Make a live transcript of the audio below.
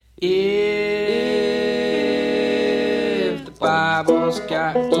If the Bible's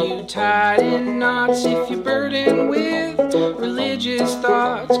got you tied in knots, if you're burdened with religious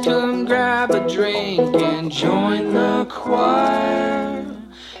thoughts, come grab a drink and join the choir.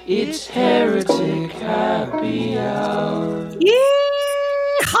 It's Heretic Happy Hour.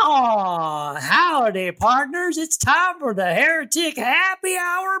 Yeehaw! Howdy, partners. It's time for the Heretic Happy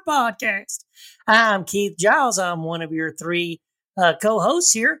Hour podcast. I'm Keith Giles. I'm one of your three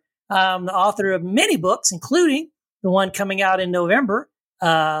co-hosts here. I'm the author of many books, including the one coming out in November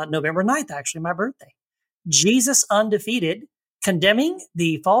 9th, actually, my birthday. Jesus Undefeated, Condemning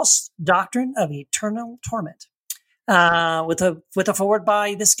the False Doctrine of Eternal Torment. With a foreword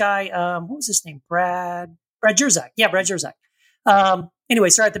by this guy, what was his name? Brad Jersak. Yeah, Brad Jersak. Anyway,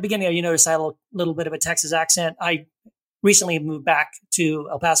 sorry, at the beginning, you noticed I had a little bit of a Texas accent. I recently moved back to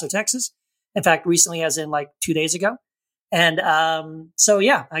El Paso, Texas. In fact, recently, as in like 2 days ago. And so,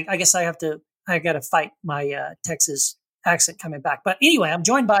 yeah, I guess I got to fight my Texas accent coming back. But anyway, I'm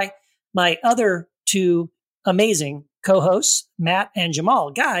joined by my other two amazing co-hosts, Matt and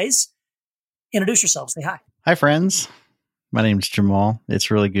Jamal. Guys, introduce yourselves. Say hi. Hi, friends. My name's Jamal.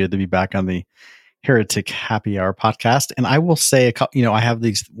 It's really good to be back on the Heretic Happy Hour podcast. And I will say, I have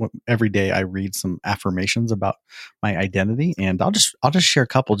these every day. I read some affirmations about my identity, and I'll just share a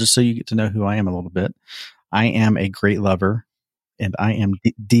couple just so you get to know who I am a little bit. I am a great lover, and I am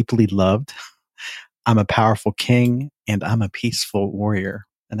deeply loved. I'm a powerful king, and I'm a peaceful warrior.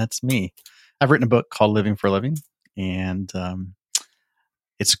 And that's me. I've written a book called Living for a Living, and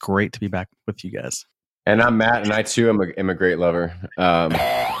it's great to be back with you guys. And I'm Matt, and I too am a great lover.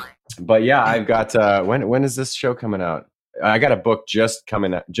 But yeah, I've got when is this show coming out? I got a book just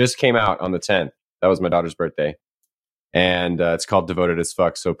came out on the 10th. That was my daughter's birthday. And it's called Devoted as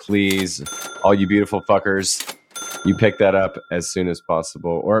Fuck. So please, all you beautiful fuckers, you pick that up as soon as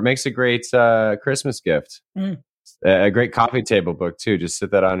possible. Or it makes a great Christmas gift. A great coffee table book too. Just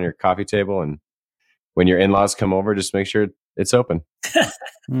sit that on your coffee table, and when your in-laws come over, just make sure it's open.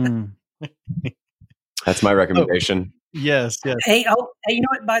 That's my recommendation. Yes. Hey, you know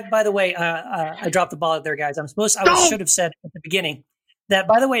what? By the way, I dropped the ball out there, guys. I should have said at the beginning that,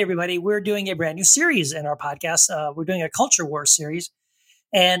 by the way, everybody, we're doing a brand new series in our podcast. We're doing a Culture War series,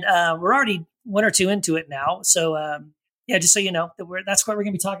 and we're already one or two into it now. So, just so you know, that's what we're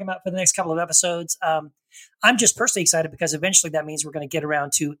going to be talking about for the next couple of episodes. I'm just personally excited because eventually that means we're going to get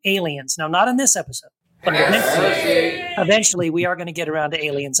around to aliens. Now, not in this episode, but eventually we are going to get around to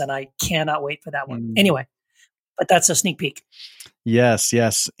aliens, and I cannot wait for that one. Anyway, but that's a sneak peek. Yes.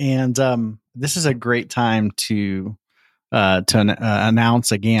 And this is a great time to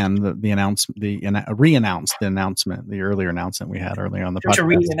announce again re-announce the announcement, the earlier announcement we had earlier on the podcast. To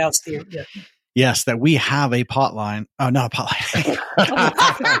re-announce Yes, that we have a potline. Oh, not a potline.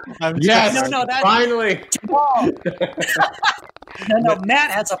 Yes, that's finally. No,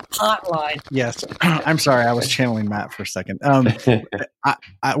 Matt has a potline. Yes, I'm sorry, I was channeling Matt for a second. We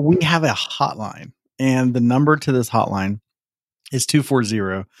have a hotline, and the number to this hotline is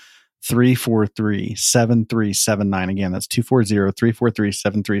 240-343-7379. Again, that's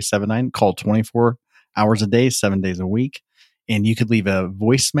 240-343-7379. Call 24 hours a day, 7 days a week. And you could leave a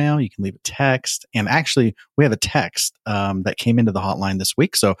voicemail, you can leave a text. And actually, we have a text that came into the hotline this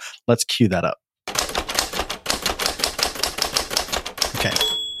week. So let's cue that up. Okay.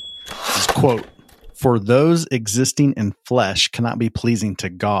 This is quote, "For those existing in flesh cannot be pleasing to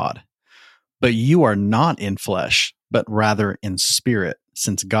God, but you are not in flesh, but rather in spirit,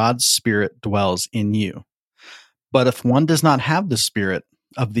 since God's spirit dwells in you. But if one does not have the spirit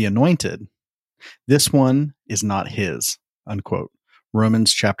of the anointed, this one is not his." Unquote.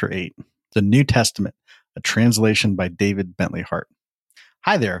 Romans chapter 8, the New Testament, a translation by David Bentley Hart.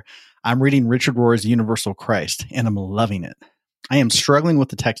 Hi there. I'm reading Richard Rohr's Universal Christ, and I'm loving it. I am struggling with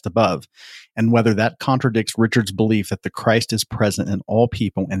the text above and whether that contradicts Richard's belief that the Christ is present in all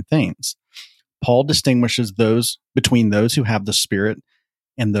people and things. Paul distinguishes between those who have the Spirit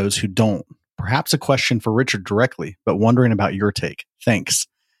and those who don't. Perhaps a question for Richard directly, but wondering about your take. Thanks.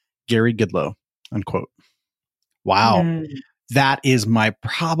 Gary Gidlow. Unquote. Wow. That is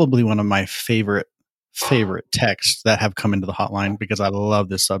probably one of my favorite texts that have come into the hotline because I love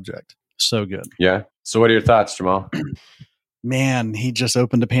this subject. So good. Yeah. So what are your thoughts, Jamal? Man, he just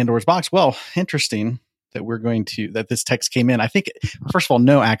opened a Pandora's box. Well, interesting that this text came in. I think, first of all,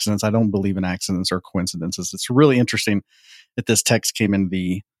 no accidents. I don't believe in accidents or coincidences. It's really interesting that this text came in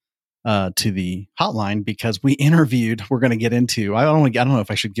to the hotline because we interviewed, we're going to get into, I don't know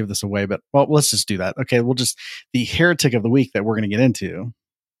if I should give this away, but well, let's just do that. Okay. The heretic of the week that we're going to get into,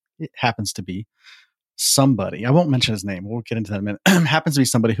 it happens to be somebody, I won't mention his name, we'll get into that in a minute, happens to be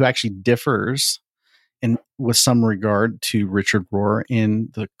somebody who actually differs in with some regard to Richard Rohr in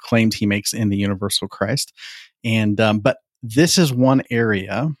the claims he makes in the Universal Christ. And but this is one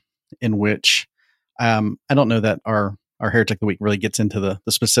area in which I don't know that our Heretic of the Week really gets into the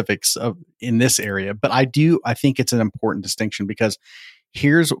specifics of in this area, but I think it's an important distinction, because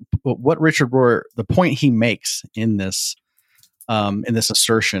here's what Richard Rohr, the point he makes in this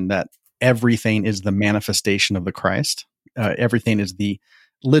assertion that everything is the manifestation of the Christ.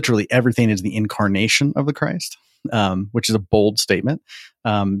 Literally everything is the incarnation of the Christ, which is a bold statement.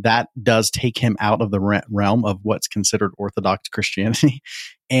 That does take him out of the realm of what's considered Orthodox Christianity.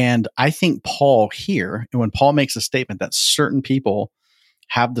 And I think Paul here, and when Paul makes a statement that certain people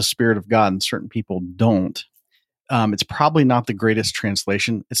have the Spirit of God and certain people don't, it's probably not the greatest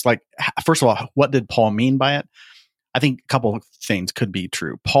translation. It's like, first of all, what did Paul mean by it? I think a couple of things could be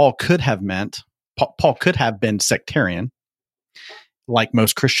true. Paul could have been sectarian, like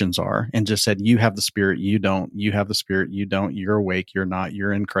most Christians are, and just said, you have the Spirit, you don't, you have the Spirit, you don't, you're awake, you're not,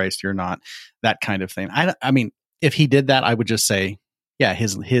 you're in Christ, you're not, that kind of thing. I mean, if he did that, I would just say, yeah,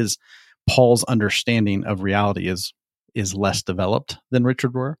 his Paul's understanding of reality is less developed than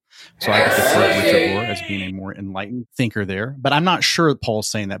Richard Rohr. So I could consider Richard Rohr as being a more enlightened thinker there. But I'm not sure Paul's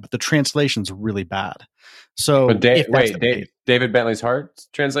saying that, but the translation's really bad. So but David Bentley's Hart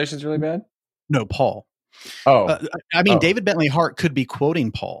translation is really bad? No, Paul. Oh. David Bentley Hart could be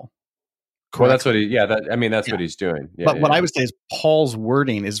quoting Paul. Correct? Well, that's what what he's doing. Yeah, but what I would say is Paul's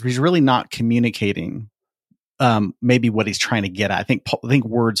wording is he's really not communicating maybe what he's trying to get at. I think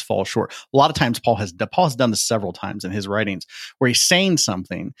words fall short. A lot of times Paul has done this several times in his writings where he's saying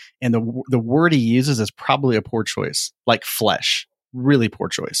something and the word he uses is probably a poor choice, like flesh, really poor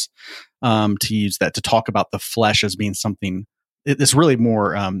choice to use that, to talk about the flesh as being something. It's really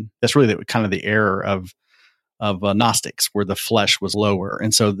more, that's really kind of the error of Gnostics, where the flesh was lower.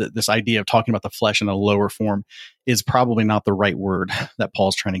 And so this idea of talking about the flesh in a lower form is probably not the right word that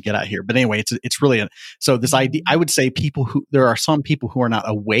Paul's trying to get at here. But anyway, it's really, so this idea, I would say there are some people who are not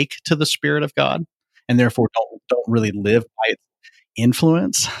awake to the Spirit of God and therefore don't really live by its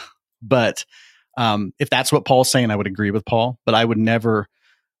influence. But if that's what Paul's saying, I would agree with Paul, but I would never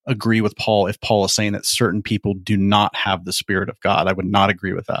agree with Paul if Paul is saying that certain people do not have the Spirit of God. I would not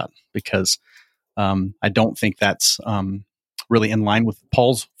agree with that, because I don't think that's really in line with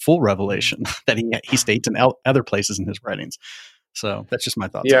Paul's full revelation that he states in other places in his writings. So that's just my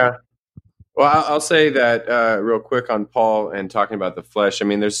thoughts. Yeah. Well, I'll say that real quick on Paul and talking about the flesh. I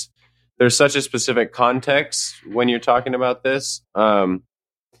mean, there's such a specific context when you're talking about this.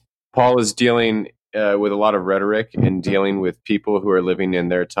 Paul is dealing with a lot of rhetoric and dealing with people who are living in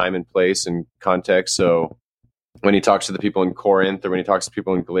their time and place and context. So when he talks to the people in Corinth, or when he talks to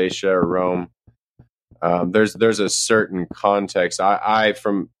people in Galatia or Rome, there's a certain context. I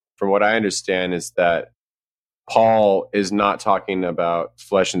from what I understand is that Paul is not talking about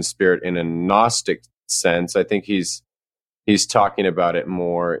flesh and spirit in a Gnostic sense. I think he's talking about it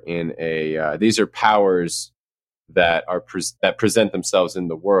more in a these are powers that that present themselves in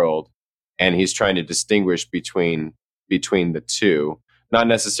the world, and he's trying to distinguish between the two, not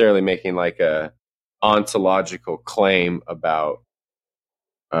necessarily making like a ontological claim about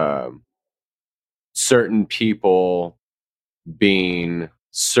certain people being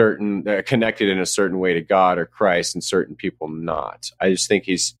connected in a certain way to God or Christ, and certain people not. I just think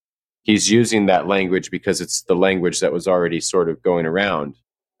he's using that language because it's the language that was already sort of going around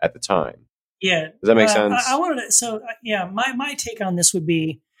at the time. Yeah. Does that make sense? I wanted to, so yeah, my take on this would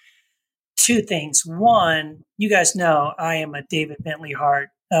be two things. One, you guys know I am a David Bentley Hart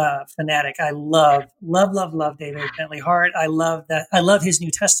fanatic. I love David Bentley Hart. I love that. I love his New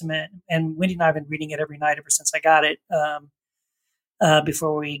Testament, and Wendy and I have been reading it every night ever since I got it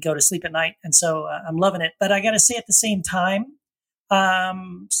before we go to sleep at night. And so I'm loving it. But I got to say at the same time,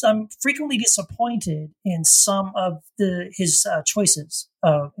 so I'm frequently disappointed in some of his choices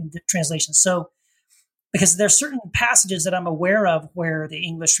in the translations. So because there's certain passages that I'm aware of where the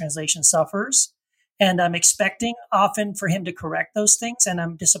English translation suffers, and I'm expecting often for him to correct those things. And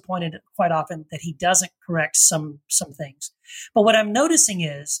I'm disappointed quite often that he doesn't correct some things. But what I'm noticing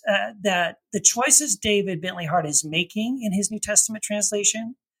is that the choices David Bentley Hart is making in his New Testament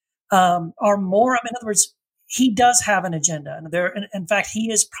translation are more, in other words, he does have an agenda. And in fact,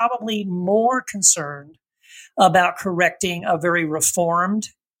 he is probably more concerned about correcting a very reformed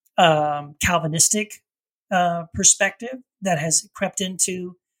Calvinistic perspective that has crept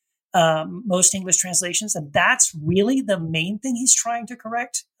into most English translations. And that's really the main thing he's trying to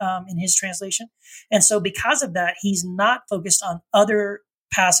correct in his translation. And so because of that, he's not focused on other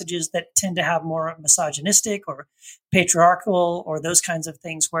passages that tend to have more misogynistic or patriarchal or those kinds of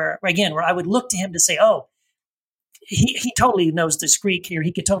things where I would look to him to say, oh, he totally knows this Greek here.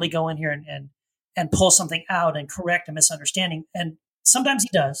 He could totally go in here and pull something out and correct a misunderstanding. And sometimes he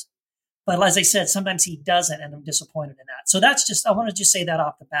does. But as I said, sometimes he doesn't, and I'm disappointed in that. So I want to just say that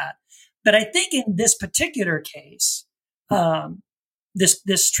off the bat. But I think in this particular case,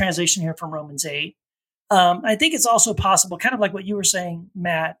 this translation here from Romans 8, I think it's also possible, kind of like what you were saying,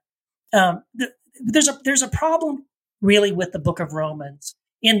 Matt. There's a problem really with the book of Romans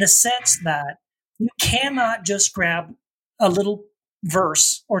in the sense that you cannot just grab a little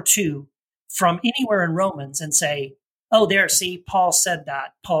verse or two from anywhere in Romans and say, oh, there, see, Paul said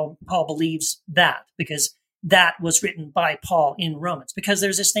that. Paul believes that because that was written by Paul in Romans. Because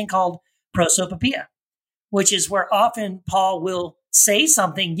there's this thing called prosopopoeia, which is where often Paul will say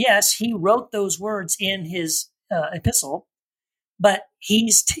something. Yes, he wrote those words in his epistle, but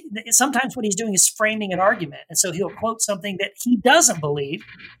sometimes what he's doing is framing an argument. And so he'll quote something that he doesn't believe,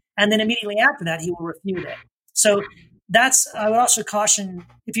 and then immediately after that, he will refute it. So I would also caution,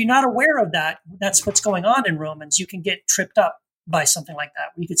 if you're not aware of that, that's what's going on in Romans, you can get tripped up by something like that,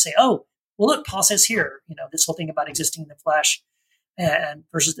 where you could say, oh, well, look, Paul says here, this whole thing about existing in the flesh and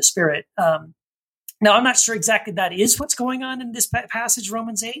versus the spirit. Now, I'm not sure exactly that is what's going on in this passage,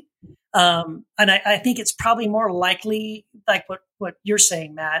 Romans 8. And I think it's probably more likely, like what you're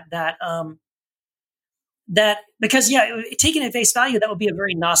saying, Matt, that because, taken at face value, that would be a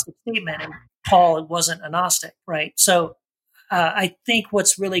very Gnostic statement. And Paul wasn't a Gnostic, right? So I think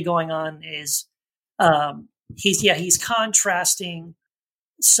what's really going on is he's contrasting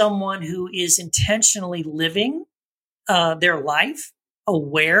someone who is intentionally living their life,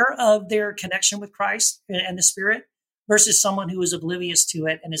 aware of their connection with Christ and the Spirit, versus someone who is oblivious to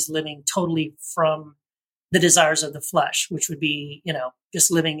it and is living totally from the desires of the flesh, which would be,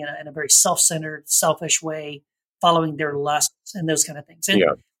 just living in a very self-centered, selfish way, following their lusts and those kind of things.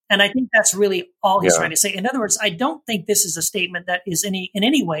 And I think that's really all he's trying to say. In other words, I don't think this is a statement that is in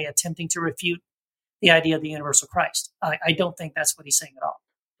any way attempting to refute the idea of the universal Christ. I don't think that's what he's saying at all.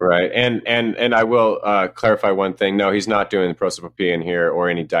 Right. And I will clarify one thing. No, he's not doing the prosopopoeia in here or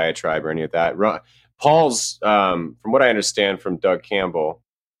any diatribe or any of that. Paul's, from what I understand from Doug Campbell,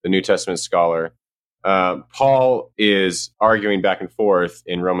 the New Testament scholar, Paul is arguing back and forth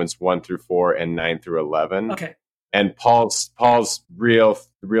in Romans 1-4 and 9-11. Okay. And Paul's real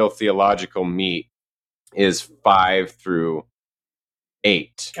theological meat is 5-8.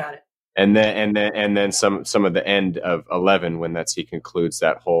 Got it. And then some of the end of 11 when he concludes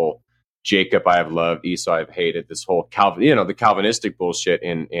that whole Jacob I have loved, Esau I have hated, this whole the Calvinistic bullshit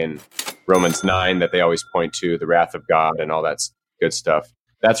in Romans 9 that they always point to, the wrath of God and all that good stuff.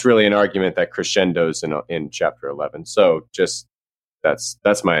 That's really an argument that crescendos in chapter 11. So just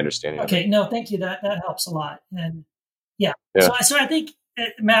that's my understanding. Okay, no, thank you. That helps a lot. And yeah. So I think,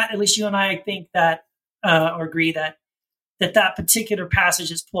 Matt, at least you and I think that or agree that particular passage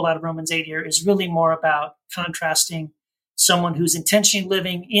that's pulled out of Romans 8 here is really more about contrasting someone who's intentionally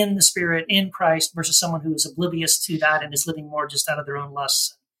living in the Spirit, in Christ, versus someone who is oblivious to that and is living more just out of their own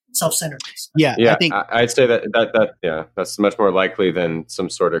lusts, self-centeredness. Yeah, I think I'd say that that's much more likely than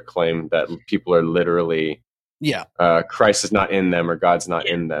some sort of claim that people are literally Christ is not in them or God's not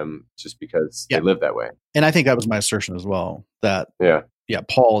in them just because they live that way. And I think that was my assertion as well, that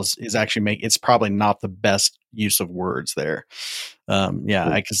Paul is actually it's probably not the best use of words there.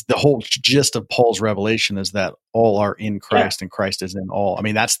 Because the whole gist of Paul's revelation is that all are in Christ and Christ is in all. I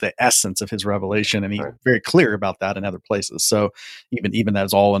mean, that's the essence of his revelation, and he's very clear about that in other places. So even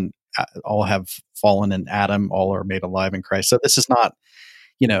as all have fallen in Adam, all are made alive in Christ. So this is not,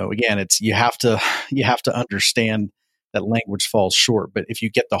 again, it's you have to understand that language falls short. But if you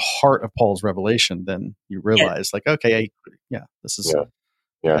get the heart of Paul's revelation, then you realize this is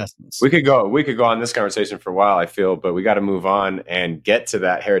essence. We could go on this conversation for a while, I feel, but we got to move on and get to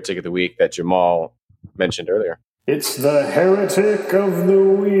that heretic of the week that Jamal mentioned earlier. It's the heretic of the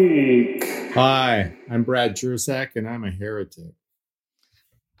week. Hi, I'm Brad Jurczak, and I'm a heretic.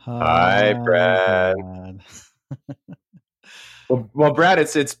 Hi, Brad. Well, Brad,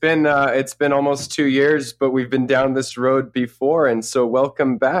 it's been almost 2 years, but we've been down this road before, and so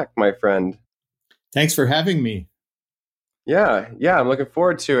welcome back, my friend. Thanks for having me. Yeah, I'm looking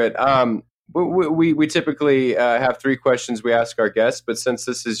forward to it. We typically have 3 questions we ask our guests, but since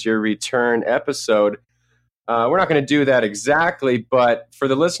this is your return episode, we're not going to do that exactly. But for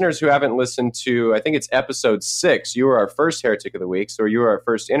the listeners who haven't listened to, I think it's episode 6, you were our first heretic of the week, so you were our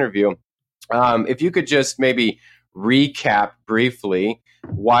first interview. If you could just maybe recap briefly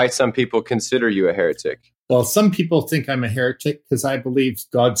why some people consider you a heretic. Well, some people think I'm a heretic because I believe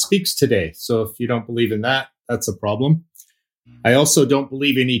God speaks today. So if you don't believe in that, that's a problem. I also don't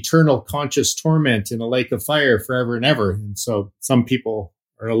believe in eternal conscious torment in a lake of fire forever and ever. And so some people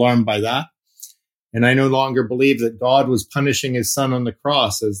are alarmed by that. And I no longer believe that God was punishing his son on the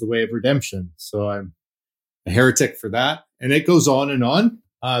cross as the way of redemption. So I'm a heretic for that. And it goes on and on.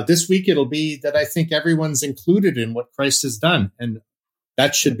 This week, it'll be that I think everyone's included in what Christ has done. And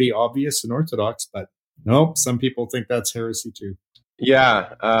that should be obvious and orthodox, but nope, some people think that's heresy too.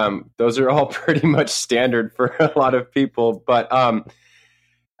 Yeah, those are all pretty much standard for a lot of people. But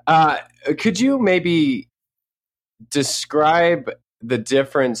could you maybe describe the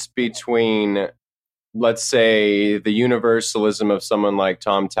difference between, let's say, the universalism of someone like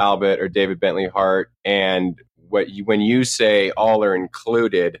Tom Talbot or David Bentley Hart and when you say all are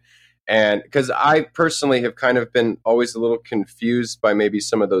included? And because I personally have kind of been always a little confused by maybe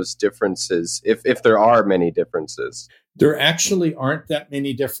some of those differences, if there are many differences. There actually aren't that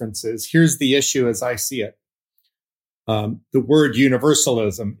many differences. Here's the issue as I see it. The word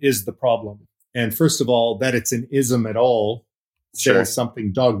universalism is the problem. And first of all, that it's an ism at all says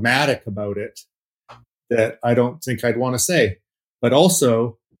something dogmatic about it that I don't think I'd want to say. But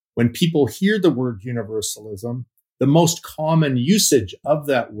also, when people hear the word universalism, the most common usage of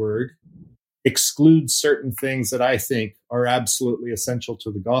that word excludes certain things that I think are absolutely essential to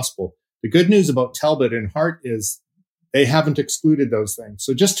the gospel. The good news about Talbot and Hart is they haven't excluded those things.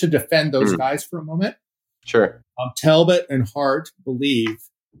 So just to defend those guys for a moment. Sure. Talbot and Hart believe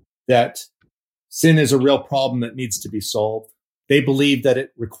that sin is a real problem that needs to be solved. They believe that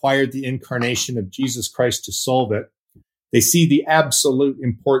it required the incarnation of Jesus Christ to solve it. They see the absolute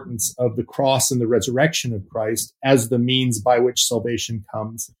importance of the cross and the resurrection of Christ as the means by which salvation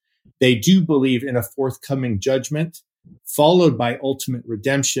comes. They do believe in a forthcoming judgment, followed by ultimate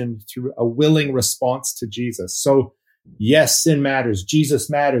redemption through a willing response to Jesus. So, yes, sin matters. Jesus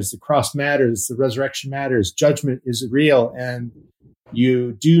matters. The cross matters. The resurrection matters. Judgment is real, and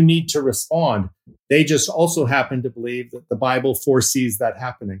you do need to respond. They just also happen to believe that the Bible foresees that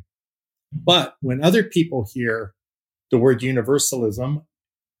happening. But when other people hear the word universalism,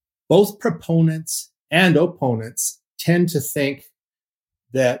 both proponents and opponents tend to think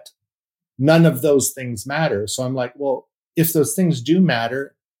that none of those things matter. So I'm like, well, if those things do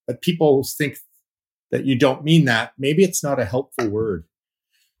matter, but people think that you don't mean that, maybe it's not a helpful word.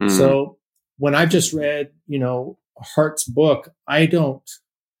 Mm-hmm. So when I've just read, Hart's book, I don't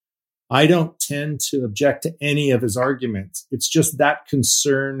tend to object to any of his arguments. It's just that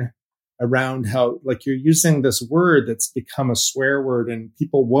concern around how, like, you're using this word that's become a swear word and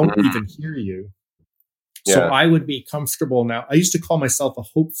people won't even hear you. Yeah. So I would be comfortable now. I used to call myself a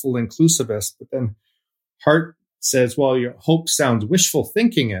hopeful inclusivist, but then Hart says, well, your hope sounds wishful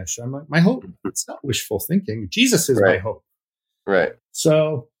thinking-ish. I'm like, my hope, it's not wishful thinking. Jesus is my hope. Right.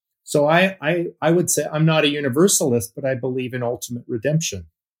 So I would say I'm not a universalist, but I believe in ultimate redemption.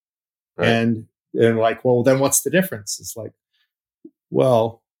 Right. And like, well, then what's the difference? It's like,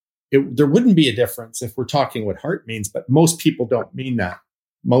 well, there wouldn't be a difference if we're talking what Hart means, but most people don't mean that.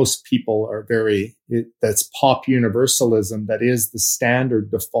 Most people are that's pop universalism. That is the standard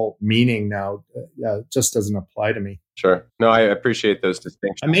default meaning now. It just doesn't apply to me. Sure. No, I appreciate those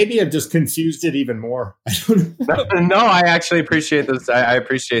distinctions. Maybe I've just confused it even more. I don't know. No, I actually appreciate this. I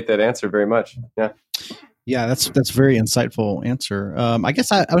appreciate that answer very much. Yeah. Yeah, that's a very insightful answer. I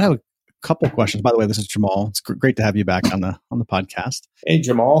guess I would have a couple of questions. By the way, this is Jamal. It's great to have you back on the podcast. Hey,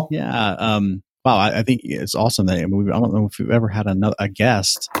 Jamal. Yeah. Wow, I think it's awesome that I don't know if we've ever had a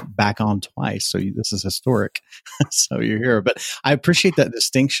guest back on twice. So this is historic. So you're here, but I appreciate that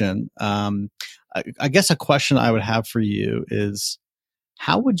distinction. I guess a question I would have for you is,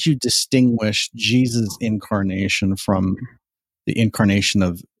 how would you distinguish Jesus' incarnation from the incarnation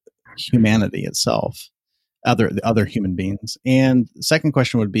of humanity itself, the other human beings? And the second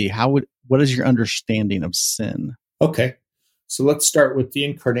question would be, what is your understanding of sin? Okay. So let's start with the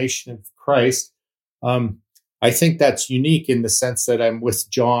incarnation of Christ. I think that's unique in the sense that I'm with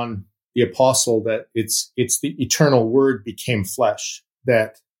John the Apostle, that it's the eternal Word became flesh,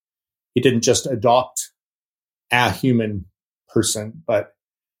 that he didn't just adopt a human person, but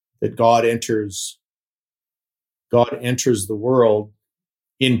that God enters the world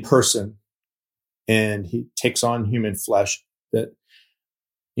in person and he takes on human flesh. That,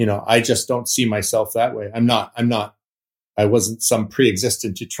 I just don't see myself that way. I wasn't some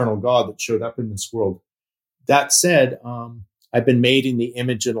pre-existent eternal God that showed up in this world. That said, I've been made in the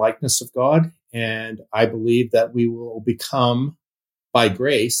image and likeness of God, and I believe that we will become, by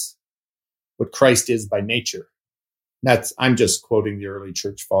grace, what Christ is by nature. I'm just quoting the early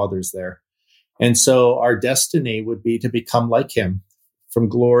church fathers there. And so our destiny would be to become like him. From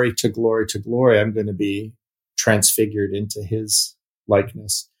glory to glory to glory, I'm going to be transfigured into his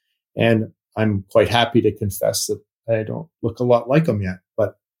likeness. And I'm quite happy to confess that I don't look a lot like him yet,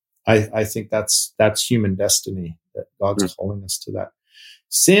 but I think that's human destiny, that God's calling us to that.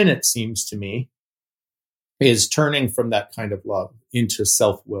 Sin, it seems to me, is turning from that kind of love into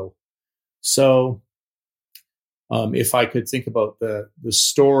self-will. So if I could think about the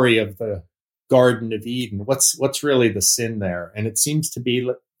story of the Garden of Eden, what's really the sin there? And it seems to be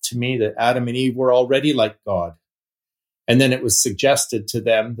to me that Adam and Eve were already like God. And then it was suggested to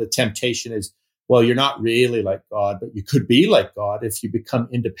them, the temptation is, well, you're not really like God, but you could be like God if you become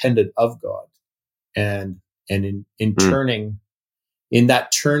independent of God. And in turning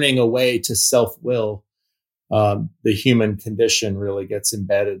away to self-will, the human condition really gets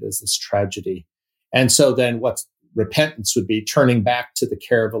embedded as this tragedy. And so then what's repentance would be turning back to the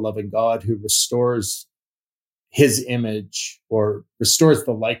care of a loving God who restores his image, or restores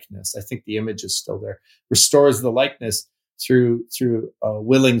the likeness. I think the image is still there. Restores the likeness through a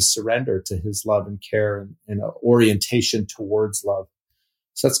willing surrender to his love and care, and an orientation towards love.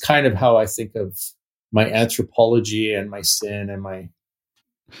 So that's kind of how I think of my anthropology and my sin and my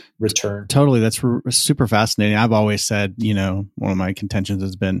return. Totally. That's super fascinating. I've always said, one of my contentions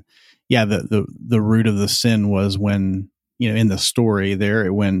has been, the root of the sin was when, in the story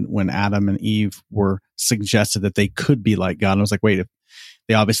there, when Adam and Eve were suggested that they could be like God. And I was like, wait, if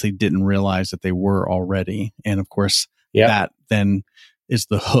they obviously didn't realize that they were already. And of course, that then is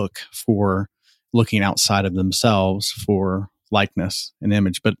the hook for looking outside of themselves for likeness and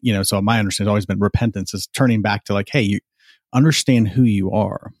image. But, so my understanding has always been repentance is turning back to like, hey, you understand who you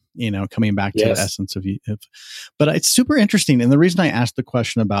are, coming back to the essence of you. But it's super interesting. And the reason I asked the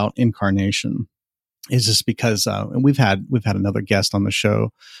question about incarnation is just because, and we've had another guest on the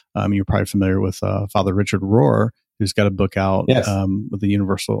show. You're probably familiar with Father Richard Rohr, who's got a book out with the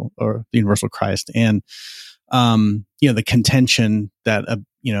Universal Christ. And, the contention that,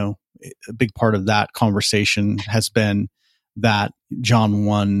 a big part of that conversation has been that John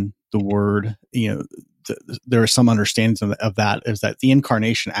 1, the word, there are some understandings of that is that the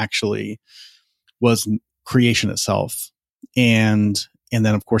incarnation actually was creation itself. And then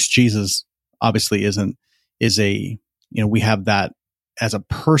of course, Jesus obviously we have that as a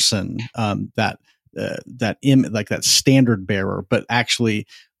person, that standard bearer, but actually,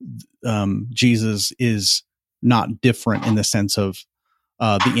 Jesus is not different in the sense of,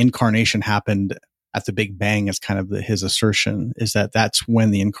 the incarnation happened at the Big Bang, as kind of his assertion is that's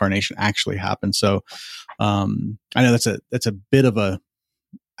when the incarnation actually happened. So, I know that's a bit of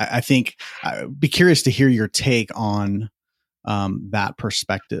I think I'd be curious to hear your take on, that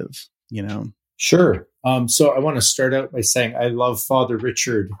perspective, Sure. So I want to start out by saying I love Father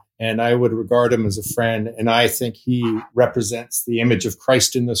Richard, and I would regard him as a friend. And I think he represents the image of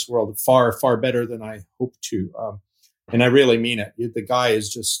Christ in this world far, far better than I hope to. And I really mean it. The guy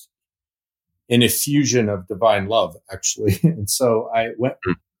is just an effusion of divine love, actually. And so I went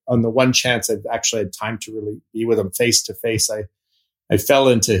on the one chance I've actually had time to really be with him face to face. I fell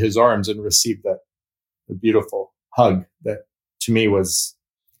into his arms and received the beautiful hug that to me was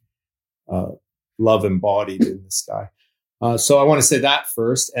love embodied in this guy. So I want to say that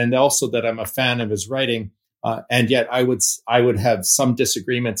first, and also that I'm a fan of his writing. And yet I would have some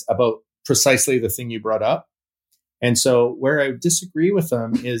disagreements about precisely the thing you brought up. And so where I disagree with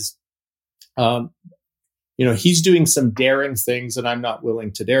him is, he's doing some daring things and I'm not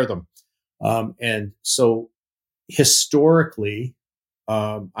willing to dare them. And so historically,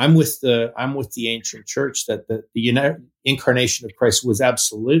 I'm with the ancient church that the incarnation of Christ was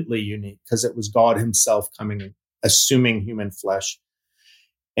absolutely unique because it was God himself coming and assuming human flesh,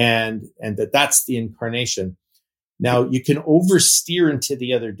 and that's the incarnation. Now you can oversteer into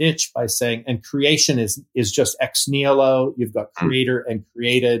the other ditch by saying, and creation is just ex nihilo. You've got creator and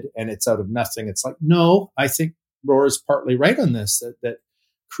created, and it's out of nothing. It's like, no, I think Rohr is partly right on this, that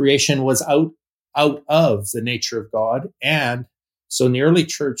creation was out of the nature of God. And so in the early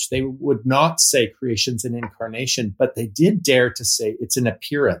church, they would not say creation's an incarnation, but they did dare to say it's an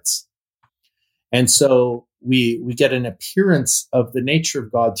appearance. And so we get an appearance of the nature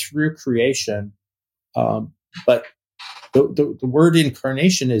of God through creation. But the word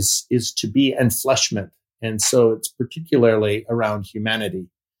incarnation is to be enfleshment. And so it's particularly around humanity,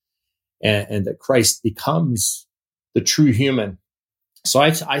 and that Christ becomes the true human. So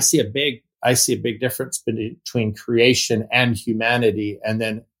I see a big difference between creation and humanity, and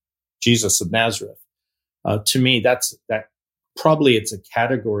then Jesus of Nazareth. To me, that probably it's a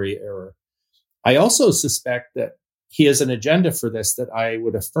category error. I also suspect that he has an agenda for this that I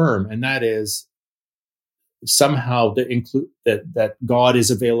would affirm, and that is somehow that God is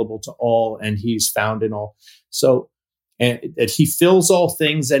available to all and he's found in all. So, and that he fills all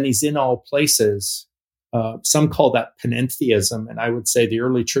things and he's in all places. Some call that panentheism. And I would say the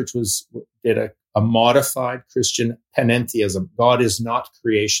early church did a modified Christian panentheism. God is not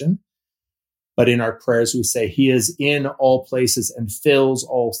creation, but in our prayers, we say he is in all places and fills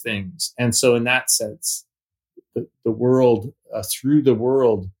all things. And so in that sense, the world, through the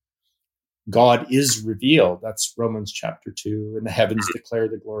world, God is revealed. That's Romans chapter 2, and the heavens declare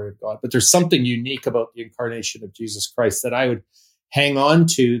the glory of God. But there's something unique about the incarnation of Jesus Christ that I would hang on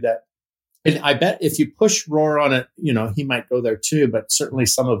to, that, and I bet if you push Rohr on it, he might go there too, but certainly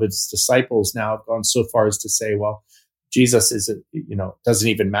some of his disciples now have gone so far as to say, well, Jesus doesn't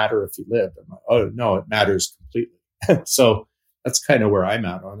even matter if he lived. I'm like, oh no, it matters completely. So that's kind of where I'm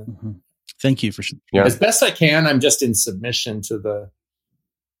at on it. Mm-hmm. Thank you for As best I can, I'm just in submission to the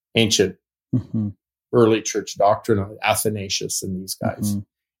ancient early church doctrine of Athanasius and these guys.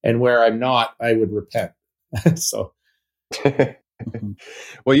 And where I'm not, I would repent. So,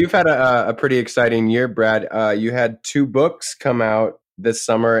 well, you've had a pretty exciting year, Brad. You had 2 books come out this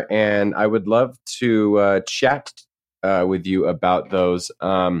summer, and I would love to chat with you about those.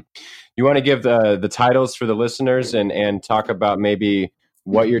 You want to give the titles for the listeners and talk about maybe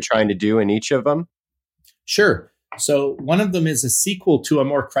what you're trying to do in each of them? Sure. So one of them is a sequel to A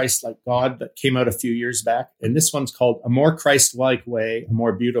More Christ-Like God that came out a few years back. And this one's called A More Christ-Like Way, A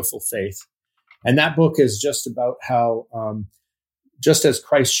More Beautiful Faith. And that book is just about how, just as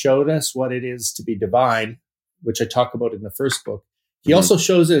Christ showed us what it is to be divine, which I talk about in the first book, he also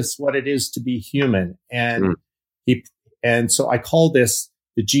shows us what it is to be human. And and so I call this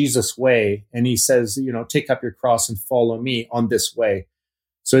the Jesus way. And he says, take up your cross and follow me on this way.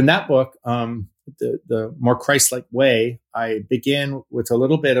 So in that book, the More Christ-Like Way, I begin with a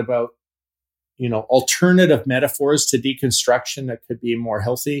little bit about, alternative metaphors to deconstruction that could be more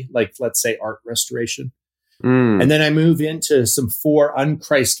healthy, like let's say art restoration. And then I move into some 4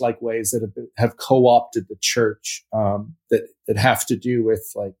 unchrist-like ways that have co-opted the church, that have to do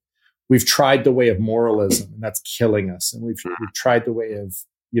with, like, we've tried the way of moralism and that's killing us. And we've tried the way of,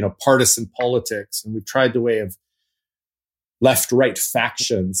 partisan politics, and we've tried the way of left-right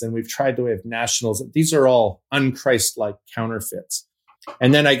factions, and we've tried the way of nationalism. These are all unchrist-like counterfeits.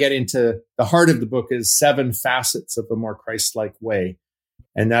 And then I get into the heart of the book is 7 facets of a more Christ-like way.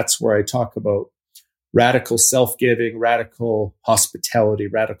 And that's where I talk about radical self-giving, radical hospitality,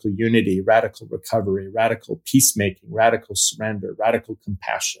 radical unity, radical recovery, radical peacemaking, radical surrender, radical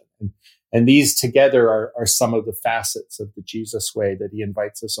compassion. And these together are some of the facets of the Jesus way that he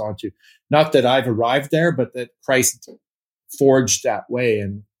invites us onto. Not that I've arrived there, but that Christ forged that way,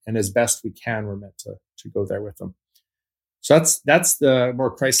 and as best we can, we're meant to go there with them. So that's the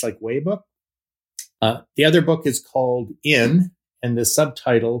More Christ-Like Way book. The other book is called In, and the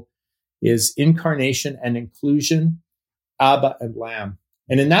subtitle is Incarnation and Inclusion, Abba and Lamb.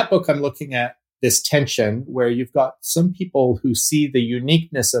 And in that book, I'm looking at this tension where you've got some people who see the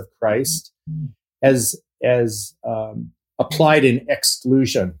uniqueness of Christ as applied in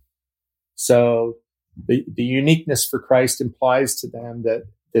exclusion. So the uniqueness for Christ implies to them that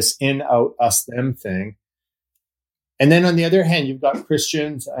this in, out, us, them thing. And then on the other hand, you've got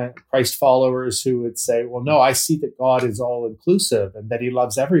Christians and Christ followers who would say, well, no, I see that God is all inclusive and that he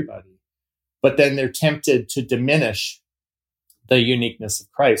loves everybody. But then they're tempted to diminish the uniqueness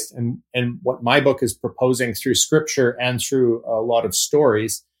of Christ. And what my book is proposing through scripture and through a lot of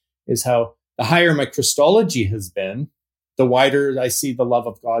stories is how the higher my Christology has been, the wider I see the love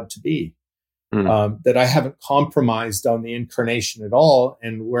of God to be. That I haven't compromised on the incarnation at all.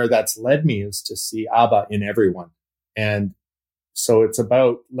 And where that's led me is to see Abba in everyone. And so it's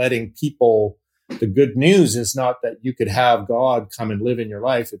about letting people, the good news is not that you could have God come and live in your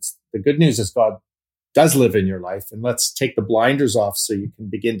life. It's the good news is God does live in your life. And let's take the blinders off so you can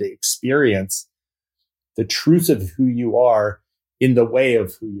begin to experience the truth of who you are in the way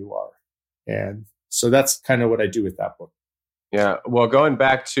of who you are. And so that's kind of what I do with that book. Yeah. Well, going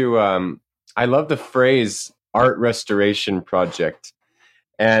back to, I love the phrase art restoration project.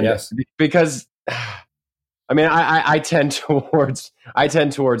 And yes. Because I mean, I tend towards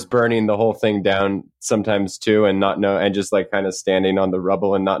burning the whole thing down sometimes too, and and just like kind of standing on the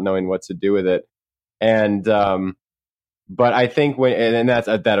rubble and not knowing what to do with it. And, but I think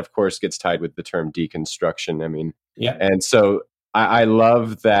that of course gets tied with the term deconstruction. I mean, yeah. And so I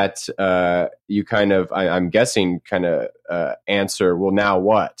love that, you kind of, I'm guessing answer, well, now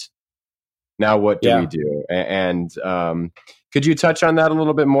what? Now what do we do? And Could you touch on that a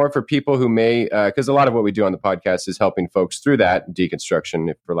little bit more for people who may, because a lot of what we do on the podcast is helping folks through that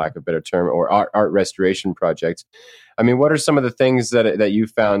deconstruction, for lack of a better term, or art restoration projects. I mean, what are some of the things that you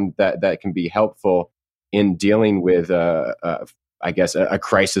found that can be helpful in dealing with, I guess, a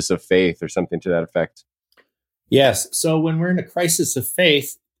crisis of faith or something to that effect? Yes. So when we're in a crisis of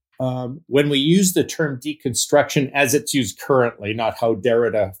faith, when we use the term deconstruction as it's used currently, not how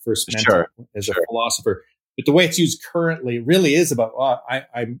Derrida first meant it as a philosopher, but the way it's used currently really is about,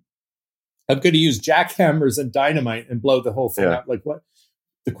 I'm going to use jackhammers and dynamite and blow the whole thing up. Like, what?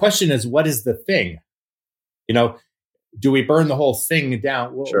 The question is, what is the thing? Do we burn the whole thing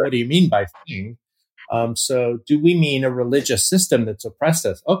down? What do you mean by thing? So do we mean a religious system that's oppressed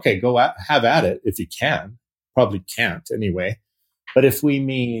us? Okay, go have at it if you can. Probably can't anyway. But if we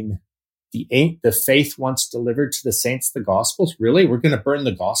mean the faith once delivered to the saints, the gospels, really, we're going to burn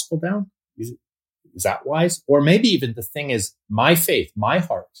the gospel down? Is that wise? Or maybe even the thing is my faith, my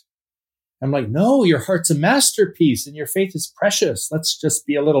heart. I'm like, no, your heart's a masterpiece and your faith is precious. Let's just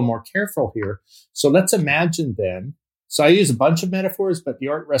be a little more careful here. So let's imagine then. So I use a bunch of metaphors, but the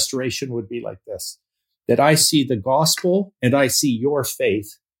art restoration would be like this, that I see the gospel and I see your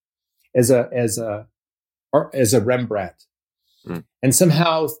faith as a Rembrandt. And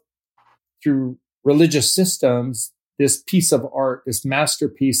somehow through religious systems, this piece of art, this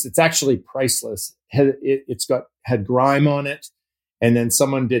masterpiece, it's actually priceless. It's had grime on it. And then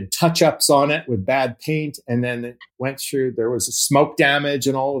someone did touch-ups on it with bad paint. And then it went through, there was a smoke damage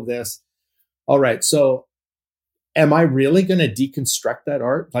and all of this. All right. So am I really going to deconstruct that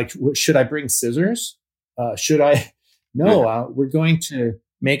art? Like, should I bring scissors? Should I? No, we're going to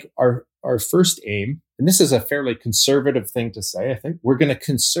make our first aim. And this is a fairly conservative thing to say. I think we're going to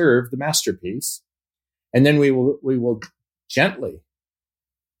conserve the masterpiece. And then we will gently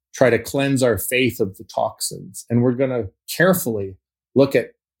try to cleanse our faith of the toxins. And we're going to carefully look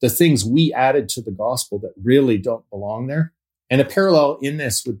at the things we added to the gospel that really don't belong there. And a parallel in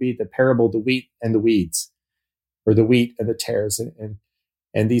this would be the parable, the wheat and the weeds, or the wheat and the tares.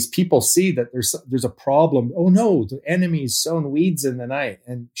 And these people see that there's a problem. Oh no, the enemy's sown weeds in the night.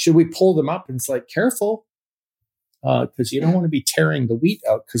 And should we pull them up? And it's like, careful. Because you don't want to be tearing the wheat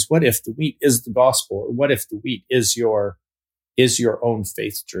out. Because what if the wheat is the gospel, or what if the wheat is your own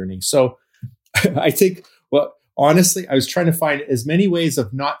faith journey? So I think, well, honestly, I was trying to find as many ways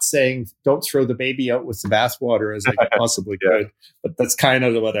of not saying don't throw the baby out with the bathwater as I possibly could. But that's kind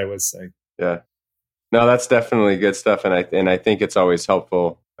of what I was saying. Yeah. No, that's definitely good stuff, and I think it's always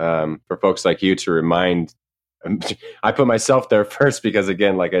helpful for folks like you to remind. I put myself there first because,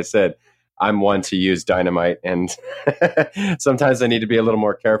 again, like I said, I'm one to use dynamite, and sometimes I need to be a little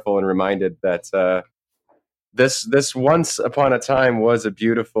more careful and reminded that this once upon a time was a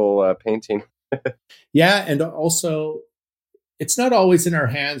beautiful painting. Yeah, and also it's not always in our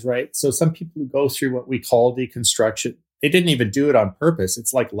hands, right? So some people who go through what we call deconstruction, they didn't even do it on purpose.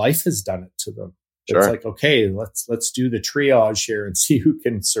 It's like life has done it to them. Sure. It's like, okay, let's do the triage here and see who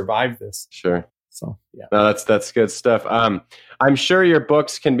can survive this. Sure. So yeah, no, that's good stuff. I'm sure your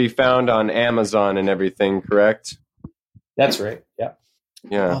books can be found on Amazon and everything, correct? That's right. Yeah.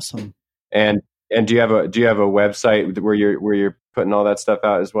 Yeah. Awesome. And do you have a website where you're putting all that stuff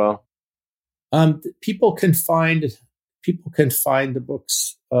out as well? People can find the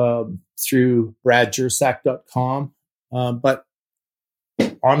books through bradjersak.com, but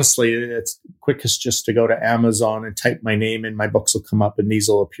honestly, it's quickest just to go to Amazon and type my name in. My books will come up and these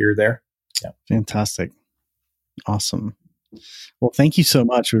will appear there. Yeah. Fantastic. Awesome. Well, thank you so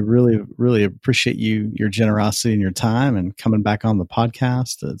much. We really, really appreciate your generosity and your time and coming back on the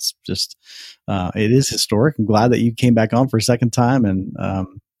podcast. It's just, it is historic. I'm glad that you came back on for a second time, and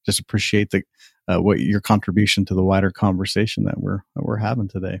just appreciate what your contribution to the wider conversation that we're having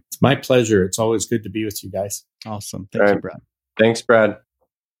today. It's my pleasure. It's always good to be with you guys. Awesome. Thank you, Brad. Thanks, Brad.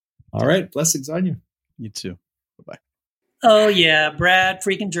 All right. Blessings on you. You too. Bye-bye. Oh, yeah. Brad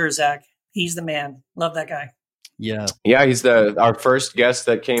freaking Jersak. He's the man. Love that guy. Yeah. Yeah, he's our first guest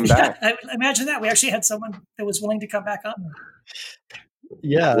that came back. Yeah, imagine that. We actually had someone that was willing to come back on.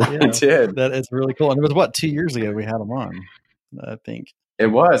 Yeah. We did. That is really cool. And it was 2 years ago we had him on, I think. It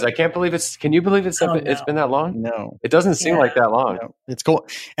was. I can't believe can you believe it's been that long? No. It doesn't seem like that long. No, it's cool.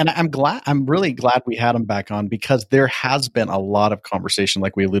 And I'm really glad we had him back on, because there has been a lot of conversation,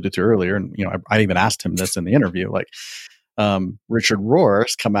 like we alluded to earlier. And, I even asked him this in the interview, like, Richard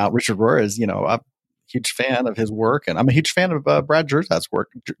Rohr's come out. Richard Rohr is, a huge fan of his work. And I'm a huge fan of Brad Jersak's work,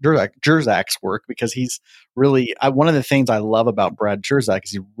 because he's really, one of the things I love about Brad Jersak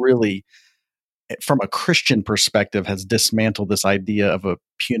is he really, from a Christian perspective, has dismantled this idea of a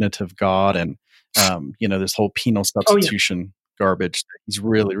punitive God and, this whole penal substitution garbage. He's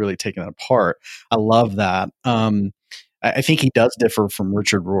really, really taken it apart. I love that. I think he does differ from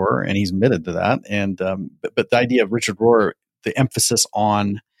Richard Rohr, and he's admitted to that. And but the idea of Richard Rohr, the emphasis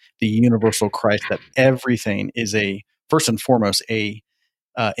on the universal Christ, that everything is first and foremost an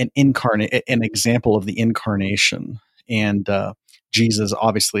incarnate, an example of the incarnation. And Jesus,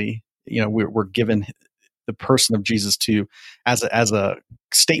 obviously, we're given the person of Jesus as a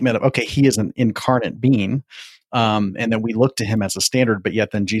statement of, okay, he is an incarnate being. And then we look to him as a standard, but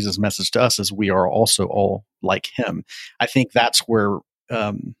yet then Jesus' message to us is we are also all like him. I think that's where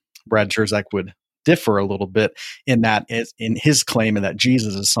Brad Jersak would differ a little bit in that is in his claim that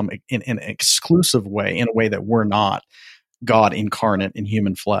Jesus is in an exclusive way, in a way that we're not God incarnate in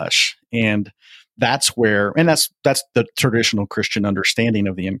human flesh. And that's the traditional Christian understanding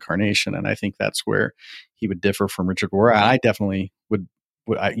of the incarnation. And I think that's where he would differ from Richard Rohr. I definitely would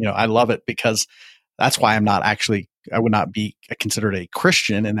I love it, because that's why I would not be considered a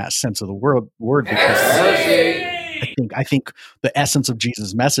Christian in that sense of the word, because I think the essence of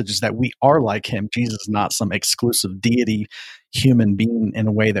Jesus' message is that we are like him. Jesus is not some exclusive deity human being in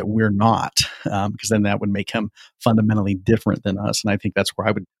a way that we're not, because then that would make him fundamentally different than us. And I think that's where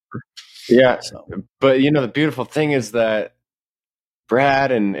I would differ. Yeah. So. But the beautiful thing is that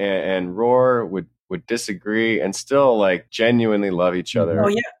Brad and Rohr would disagree and still like genuinely love each other. Oh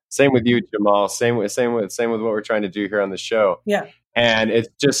yeah. Same with you, Jamal. Same with what we're trying to do here on the show. Yeah. And it's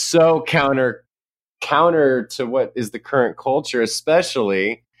just so counter to what is the current culture,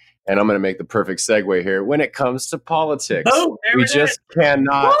 especially, and I'm going to make the perfect segue here, when it comes to politics. Oh, we just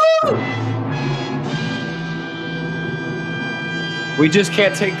cannot. We just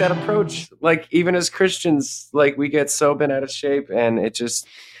can't take that approach. Like, even as Christians, like, we get so bent out of shape, and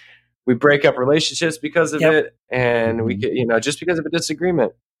we break up relationships because of it, and we get, just because of a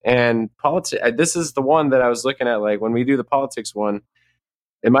disagreement. And politics, this is the one that I was looking at, like, when we do the politics one,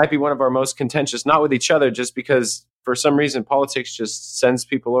 it might be one of our most contentious, not with each other, just because for some reason politics just sends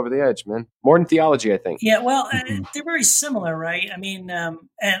people over the edge, man. More than theology, I think. Yeah, well, they're very similar, right? I mean, and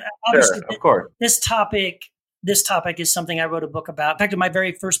obviously, sure, of course, this topic is something I wrote a book about. In fact, my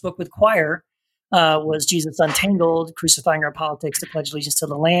very first book with Choir was Jesus Untangled: Crucifying Our Politics to Pledge Allegiance to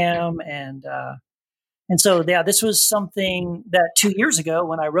the Lamb, and so this was something that 2 years ago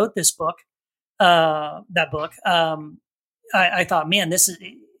when I wrote this book, I thought, man,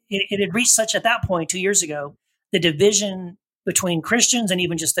 it had reached such at that point 2 years ago, the division between Christians and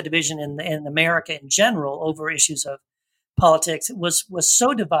even just the division in America in general over issues of politics was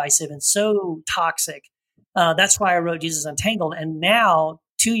so divisive and so toxic. That's why I wrote Jesus Untangled. And now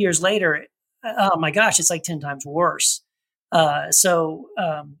 2 years later, oh my gosh, it's like 10 times worse. This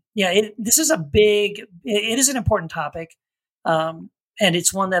is it is an important topic. And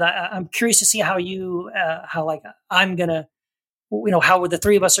it's one that I'm curious to see how how the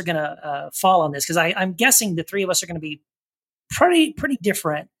three of us are going to fall on this. Cause I'm guessing the three of us are going to be pretty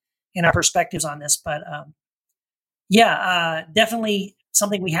different in our perspectives on this, but definitely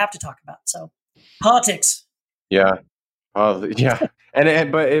something we have to talk about. So politics. Yeah. Yeah.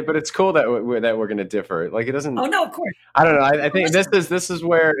 But it's cool that we're going to differ. Like, it doesn't. Oh no, of course. I don't know. I think this is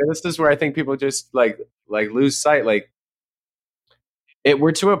where I think people just like lose sight. Like,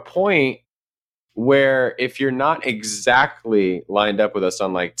 we're to a point where if you're not exactly lined up with us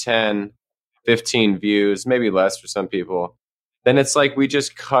on like 10, 15 views, maybe less for some people, then it's like we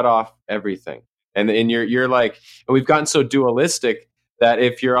just cut off everything. And you're like, and we've gotten so dualistic that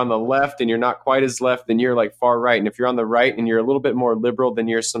if you're on the left and you're not quite as left, then you're like far right. And if you're on the right and you're a little bit more liberal, then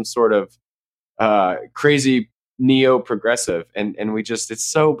you're some sort of crazy neo-progressive. And it's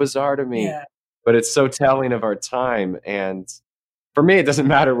so bizarre to me, but it's so telling of our time. And for me, it doesn't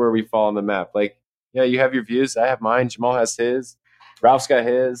matter where we fall on the map. Like, yeah, you have your views. I have mine. Jamal has his. Ralph's got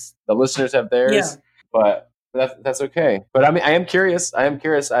his. The listeners have theirs. Yeah. But that's okay. But I mean, I am curious. I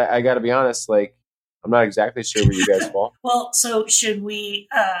got to be honest. Like, I'm not exactly sure where you guys fall. Well, so should we?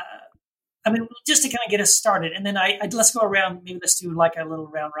 Just to kind of get us started, and then let's go around. Maybe let's do like a little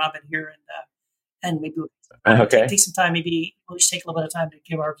round robin here, and maybe we'll take some time. Maybe we'll just take a little bit of time to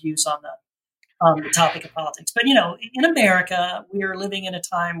give our views on the topic of politics. But in America, we are living in a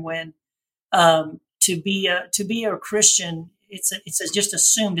time when to be a Christian, it's just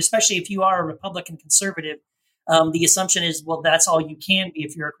assumed, especially if you are a Republican conservative. The assumption is, well, that's all you can be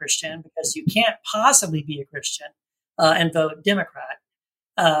if you're a Christian, because you can't possibly be a Christian and vote Democrat.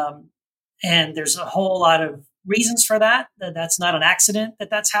 And there's a whole lot of reasons for that. That's not an accident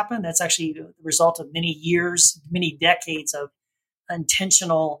that's happened. That's actually the result of many years, many decades of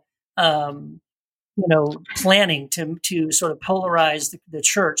intentional planning to sort of polarize the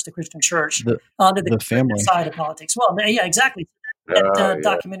church, the Christian church, The onto the family. side of politics. Well, yeah, exactly. That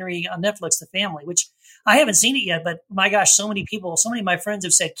documentary on Netflix, The Family, which I haven't seen it yet, but my gosh, so many of my friends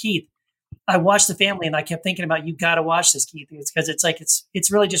have said, Keith, I watched The Family, and I kept thinking about, you got to watch this, Keith, because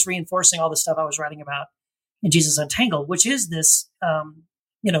it's really just reinforcing all the stuff I was writing about in Jesus Untangled, which is this,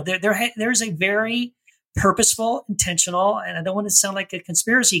 there's a very purposeful, intentional, and I don't want to sound like a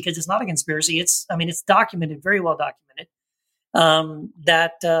conspiracy because it's not a conspiracy. It's documented, very well documented,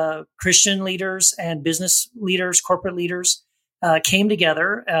 that Christian leaders and business leaders, corporate leaders, came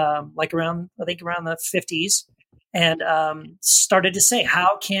together, around the 50s, and started to say,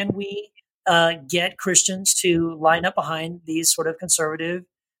 how can we get Christians to line up behind these sort of conservative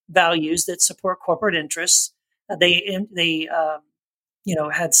values that support corporate interests? They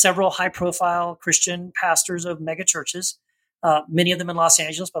had several high-profile Christian pastors of mega churches, many of them in Los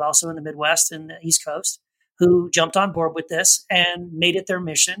Angeles, but also in the Midwest and the East Coast, who jumped on board with this and made it their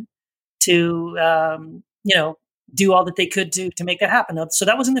mission to, do all that they could do to make that happen. So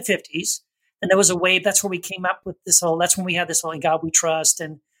that was in the 50s. And there was a wave. That's where we came up with that's when we had this whole "In God We Trust"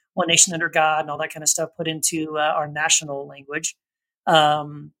 and "One Nation Under God" and all that kind of stuff put into our national language.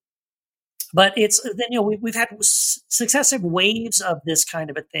 But we've had successive waves of this kind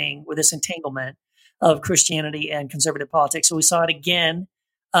of a thing, with this entanglement of Christianity and conservative politics. So we saw it again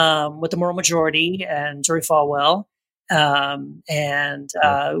with the Moral Majority and Jerry Falwell,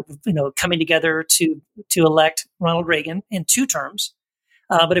 coming together to elect Ronald Reagan in 2 terms.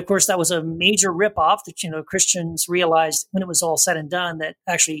 But of course, that was a major ripoff that Christians realized when it was all said and done that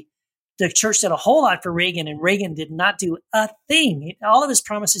actually the church did a whole lot for Reagan, and Reagan did not do a thing. All of his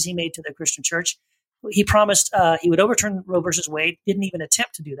promises he made to the Christian church, he promised he would overturn Roe versus Wade, didn't even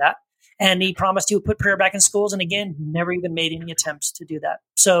attempt to do that. And he promised he would put prayer back in schools, and again, never even made any attempts to do that.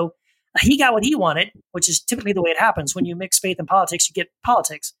 So he got what he wanted, which is typically the way it happens. When you mix faith and politics, you get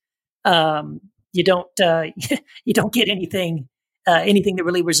politics. You don't get anything that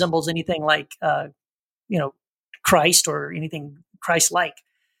really resembles anything like Christ or anything Christ-like.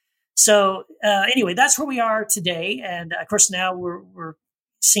 So anyway, that's where we are today, and of course now we're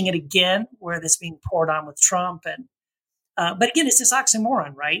seeing it again, where it's being poured on with Trump. And but again, it's this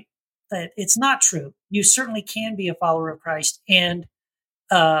oxymoron, right? That it's not true. You certainly can be a follower of Christ and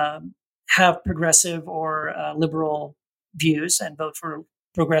have progressive or liberal views and vote for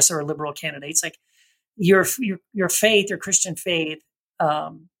progressive or liberal candidates. Like your faith, your Christian faith,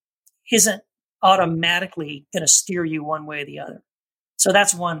 isn't automatically going to steer you one way or the other. So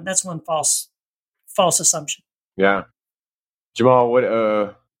that's one false assumption. Yeah. Jamal, what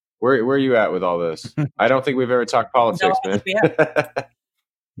where are you at with all this? I don't think we've ever talked politics, man.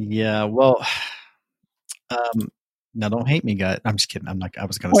 Yeah, well, now don't hate me, guys. I'm just kidding. I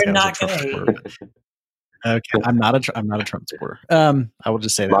was going to say I was a Trump supporter. Okay, I'm not a Trump supporter. I will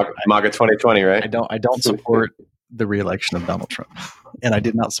just say that MAGA 2020, right? I don't support the re-election of Donald Trump, and I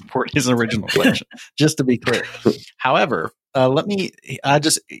did not support his original election. Just to be clear. However, let me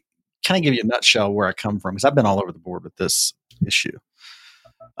just kind of give you a nutshell where I come from, because I've been all over the board with this issue.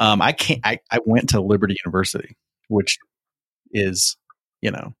 I went to Liberty University, which is,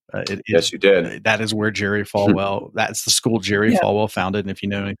 yes, you did. That is where Jerry Falwell. That's the school Jerry Falwell founded. And if you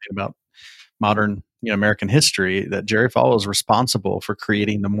know anything about modern, American history, that Jerry Falwell is responsible for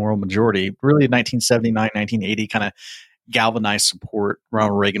creating the moral majority. Really, 1979, 1980, kind of galvanized support.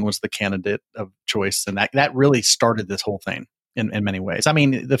 Ronald Reagan was the candidate of choice, and that really started this whole thing in many ways. I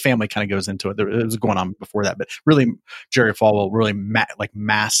mean, the family kind of goes into it. It was going on before that, but really, Jerry Falwell really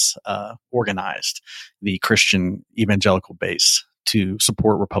mass organized the Christian evangelical base to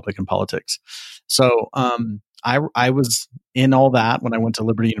support Republican politics. So I was in all that when I went to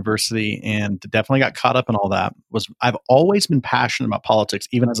Liberty University, and definitely got caught up in all that. I've always been passionate about politics,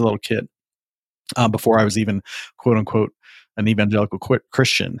 even as a little kid, before I was even quote unquote an evangelical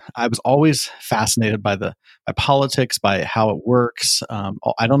Christian. I was always fascinated by politics, by how it works.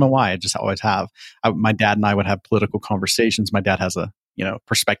 I don't know why. I just always have. My dad and I would have political conversations. My dad has a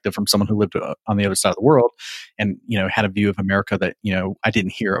perspective from someone who lived on the other side of the world, and had a view of America that I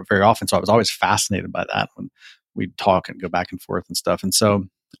didn't hear very often. So I was always fascinated by that when we'd talk and go back and forth and stuff. And so,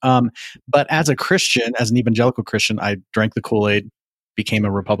 but as a Christian, as an evangelical Christian, I drank the Kool-Aid, became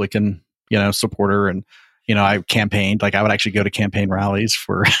a Republican, supporter, and I campaigned. Like I would actually go to campaign rallies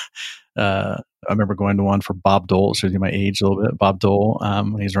for. I remember going to one for Bob Dole, shows you my age a little bit. Bob Dole,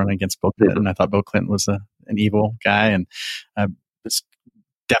 when he was running against Bill Clinton, I thought Bill Clinton was an evil guy, and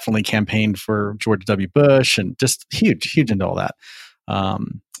definitely campaigned for George W. Bush, and just huge into all that.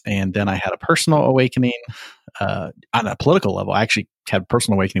 And then I had a personal awakening on a political level. I actually had a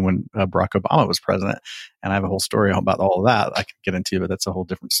personal awakening when Barack Obama was president. And I have a whole story about all of that I could get into, but that's a whole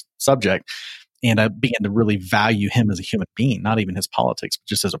different subject. And I began to really value him as a human being, not even his politics, but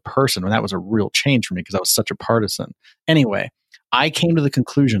just as a person. And that was a real change for me because I was such a partisan. Anyway, I came to the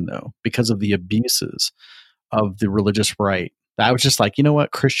conclusion, though, because of the abuses of the religious right, that I was just like, you know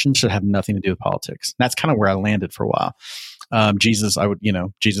what? Christians should have nothing to do with politics. And that's kind of where I landed for a while. Jesus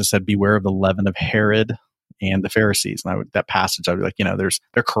said, beware of the leaven of Herod and the Pharisees. And that passage, I would be like,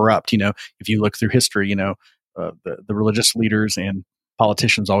 they're corrupt. If you look through history, the religious leaders and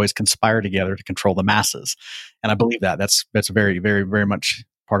politicians always conspire together to control the masses. And I believe that that's very, very, very much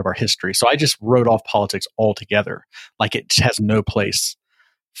part of our history. So I just wrote off politics altogether. Like it has no place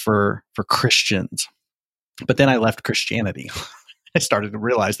for Christians. But then I left Christianity. I started to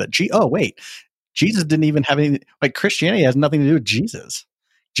realize that, Jesus didn't even have any, like Christianity has nothing to do with Jesus.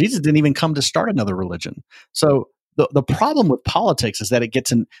 Jesus didn't even come to start another religion. So the problem with politics is that it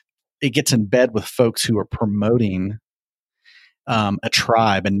gets in bed with folks who are promoting a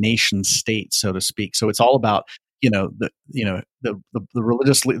tribe, a nation state, so to speak. So it's all about the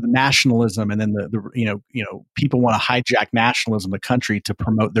religious, the nationalism, and then the people want to hijack nationalism, the country, to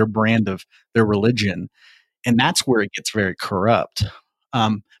promote their brand of their religion, and that's where it gets very corrupt.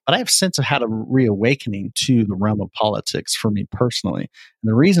 But I have since had a reawakening to the realm of politics for me personally,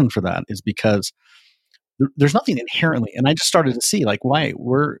 and the reason for that is because there's nothing inherently, and I just started to see why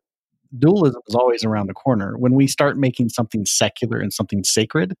dualism is always around the corner. When we start making something secular and something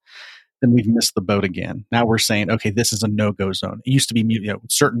sacred, then we've missed the boat again. Now we're saying, okay, this is a no-go zone. It used to be,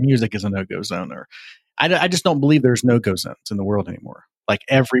 certain music is a no-go zone, or I just don't believe there's no-go zones in the world anymore. Like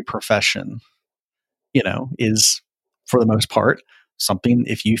every profession, is for the most part something.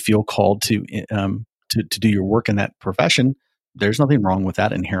 If you feel called to do your work in that profession, there's nothing wrong with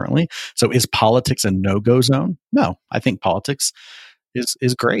that inherently. So is politics a no-go zone? No, I think politics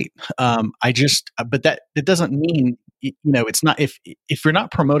is great. But that it doesn't mean, it's not, if you're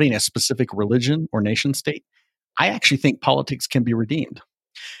not promoting a specific religion or nation state, I actually think politics can be redeemed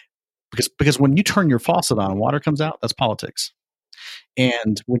because when you turn your faucet on and water comes out, that's politics.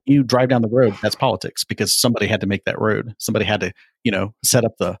 And when you drive down the road, that's politics because somebody had to make that road. Somebody had to, set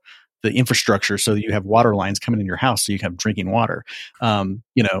up the infrastructure so that you have water lines coming in your house so you can have drinking water.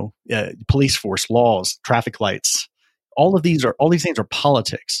 Police force, laws, traffic lights. All these things are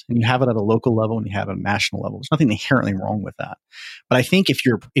politics, and you have it at a local level and you have it at a national level. There's nothing inherently wrong with that. But I think if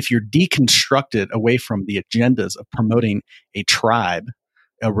you're deconstructed away from the agendas of promoting a tribe,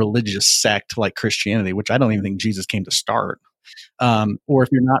 a religious sect like Christianity, which I don't even think Jesus came to start, or if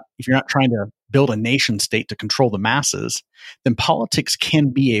you're not trying to build a nation state to control the masses, then politics can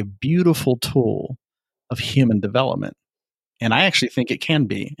be a beautiful tool of human development. And I actually think it can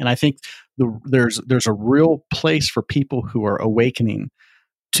be. And I think there's a real place for people who are awakening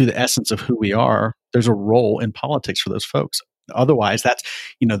to the essence of who we are. There's a role in politics for those folks. Otherwise, that's,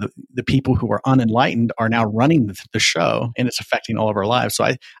 the people who are unenlightened are now running the show, and it's affecting all of our lives. So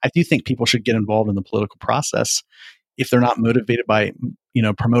I do think people should get involved in the political process if they're not motivated by,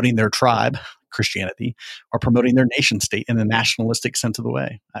 promoting their tribe, Christianity, or promoting their nation state in a nationalistic sense of the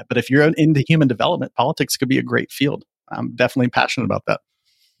way. But if you're into human development, politics could be a great field. I'm definitely passionate about that.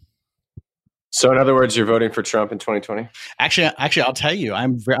 So in other words, you're voting for Trump in 2020? Actually, I'll tell you,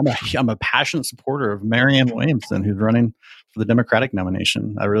 I'm a passionate supporter of Marianne Williamson, who's running for the Democratic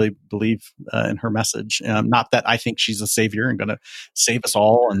nomination. I really believe in her message. Not that I think she's a savior and going to save us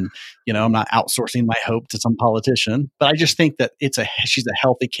all, and I'm not outsourcing my hope to some politician. But I just think that she's a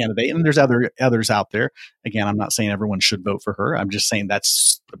healthy candidate, and there's others out there. Again, I'm not saying everyone should vote for her. I'm just saying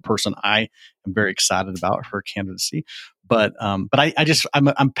that's the person I am very excited about, her candidacy. But I'm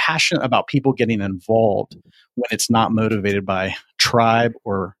passionate about people getting involved when it's not motivated by tribe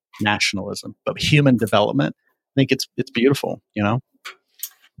or nationalism, but human development. I think it's beautiful, Yeah.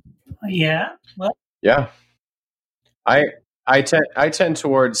 Well. Yeah. I tend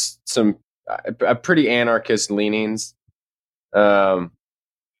towards some pretty anarchist leanings. I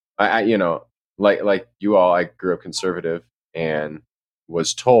like you all, I grew up conservative and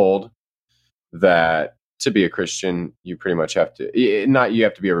was told that to be a Christian, you pretty much have to, you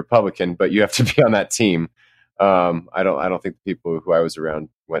have to be a Republican, but you have to be on that team. I don't think the people who I was around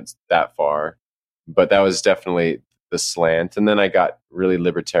went that far, but that was definitely the slant. And then I got really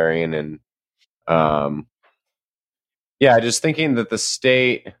libertarian and, just thinking that the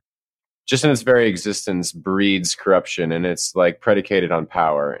state, just in its very existence, breeds corruption, and it's like predicated on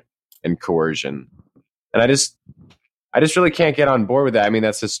power and coercion. And I just really can't get on board with that. I mean,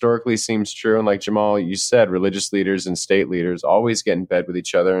 that's historically seems true. And like Jamal, you said, religious leaders and state leaders always get in bed with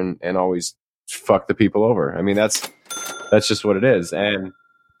each other and always fuck the people over. I mean, that's That's just what it is.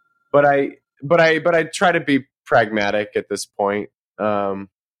 But I try to be pragmatic at this point.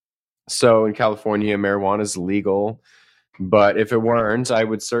 So in California, marijuana is legal, but if it weren't, I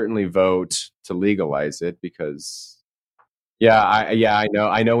would certainly vote to legalize it because, I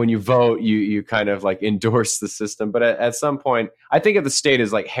know when you vote, you kind of like endorse the system. But at some point, I think of the state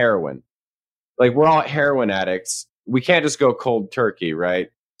as like heroin. Like we're all heroin addicts. We can't just go cold turkey, right?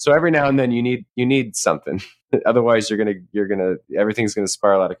 So every now and then you need something. Otherwise, everything's gonna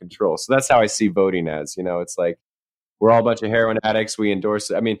spiral out of control. So that's how I see voting as. It's like we're all a bunch of heroin addicts. We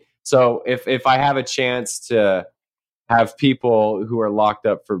endorse it. I mean, so if I have a chance to have people who are locked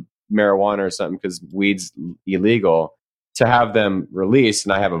up for marijuana or something because weed's illegal, to have them released,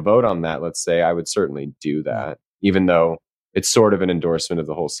 and I have a vote on that, let's say, I would certainly do that, even though it's sort of an endorsement of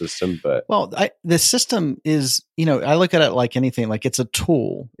the whole system. But the system is, I look at it like anything, like it's a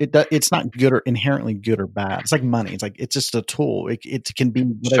tool. It's not good or inherently good or bad. It's like money. It's just a tool. It can be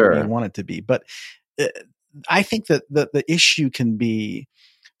whatever you want it to be. But I think that the issue can be,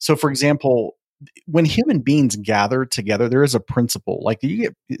 so for example, when human beings gather together, there is a principle. Like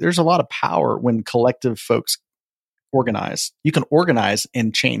there's a lot of power when collective folks organize. You can organize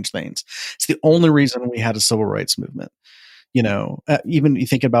and change things. It's the only reason we had a civil rights movement. Even you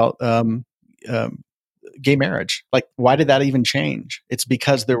think about gay marriage. Like, why did that even change? It's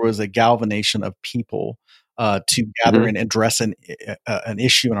because there was a galvanization of people to gather and address an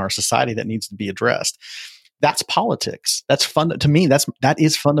issue in our society that needs to be addressed. That's politics. That's fun to me. That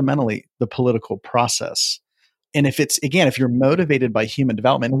is fundamentally the political process. And if you're motivated by human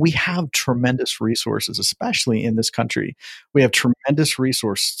development, and we have tremendous resources, especially in this country, we have tremendous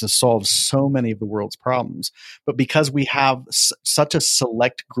resources to solve so many of the world's problems. But because we have such a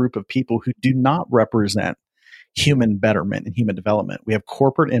select group of people who do not represent human betterment and human development, we have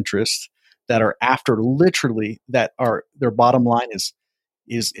corporate interests that are after literally their bottom line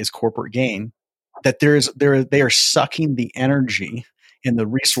is corporate gain. That they are sucking the energy and the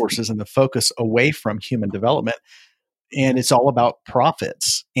resources and the focus away from human development. And it's all about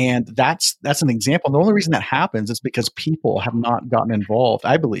profits. And that's an example. And the only reason that happens is because people have not gotten involved.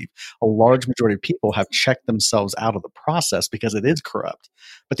 I believe a large majority of people have checked themselves out of the process because it is corrupt.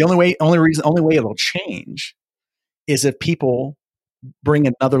 But the only way it'll change is if people bring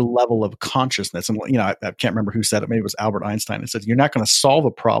another level of consciousness. And, I can't remember who said it. Maybe it was Albert Einstein. It said, you're not going to solve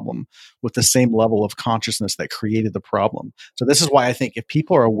a problem with the same level of consciousness that created the problem. So this is why I think if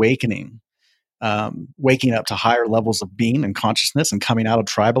people are waking up to higher levels of being and consciousness and coming out of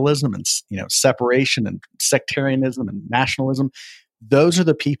tribalism and, separation and sectarianism and nationalism, those are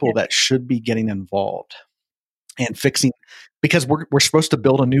the people that should be getting involved and fixing, because we're supposed to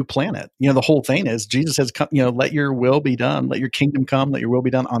build a new planet. The whole thing is Jesus says, let your will be done, let your kingdom come, let your will be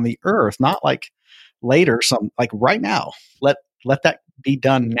done on the earth, not like later, like right now. Let that be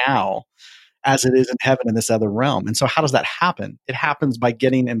done now as it is in heaven in this other realm. And so how does that happen? It happens by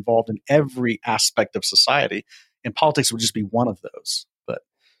getting involved in every aspect of society, and politics would just be one of those. But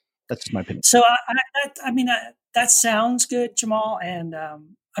that's just my opinion. So that sounds good, Jamal. And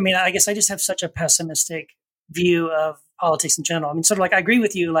I guess I just have such a pessimistic view of politics in general. Sort of like I agree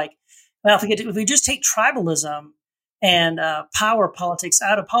with you. Like, well, if we just take tribalism and power politics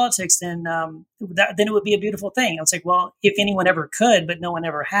out of politics, then it would be a beautiful thing. I was like, well, if anyone ever could, but no one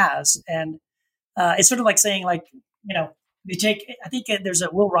ever has. And it's sort of like saying, like, you take. I think there's a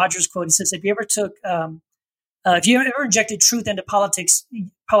Will Rogers quote. He says, if you ever injected truth into politics,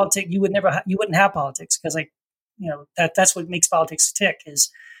 you wouldn't have politics, because that's what makes politics tick. Is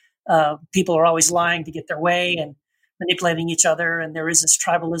people are always lying to get their way and manipulating each other, and there is this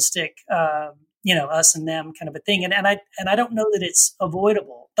tribalistic, us and them kind of a thing. And I don't know that it's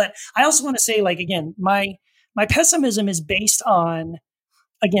avoidable. But I also want to say, like, again, my pessimism is based on,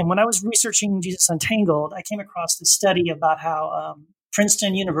 again, when I was researching Jesus Untangled, I came across this study about how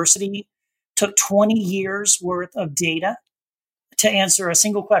Princeton University took 20 years worth of data to answer a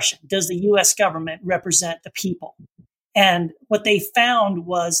single question: does the U.S. government represent the people? And what they found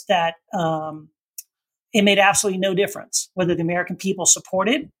was that it made absolutely no difference whether the American people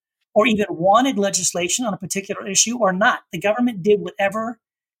supported or even wanted legislation on a particular issue or not. The government did whatever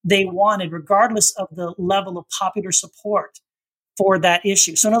they wanted, regardless of the level of popular support for that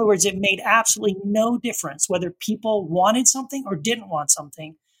issue. So in other words, it made absolutely no difference whether people wanted something or didn't want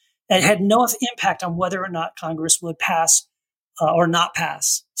something. It had no impact on whether or not Congress would pass or not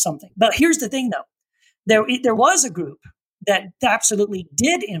pass something. But here's the thing, though. There was a group that absolutely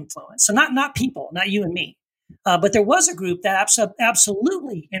did influence. So not people, not you and me, but there was a group that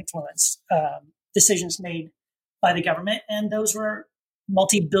absolutely influenced decisions made by the government. And those were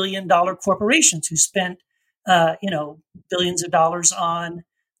multi-billion-dollar corporations who spent billions of dollars on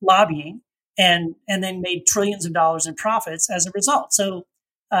lobbying, and then made trillions of dollars in profits as a result. So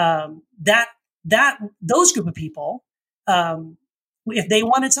those group of people, if they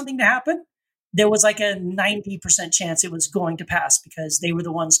wanted something to happen, there was like a 90% chance it was going to pass because they were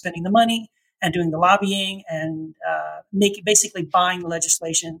the ones spending the money and doing the lobbying and basically buying the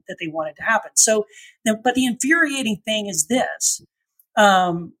legislation that they wanted to happen. So, but the infuriating thing is this.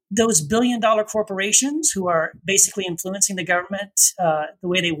 Those billion-dollar corporations who are basically influencing the government the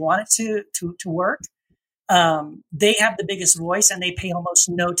way they want it to work, they have the biggest voice and they pay almost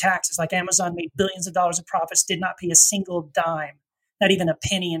no taxes. Like Amazon made billions of dollars of profits, did not pay a single dime, not even a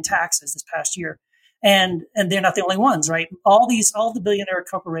penny in taxes this past year. And they're not the only ones, right? All the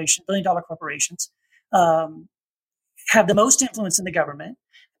billion-dollar corporations have the most influence in the government,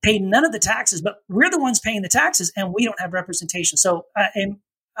 pay none of the taxes, but we're the ones paying the taxes and we don't have representation. So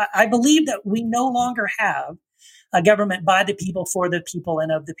I believe that we no longer have a government by the people, for the people,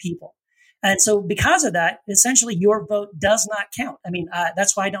 and of the people. And so because of that, essentially your vote does not count. I mean,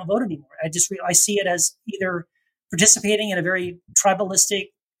 that's why I don't vote anymore. I see it as either participating in a very tribalistic,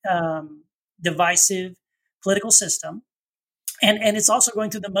 divisive political system. And it's also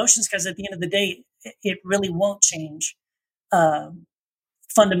going through the motions because at the end of the day, it really won't change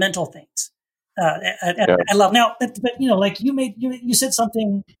fundamental things. I love now, but like you said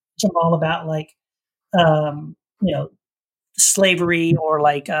something, Jamal, about like, slavery or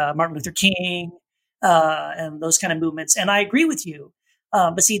like Martin Luther King and those kind of movements. And I agree with you.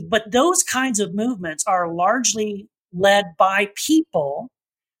 But those kinds of movements are largely led by people.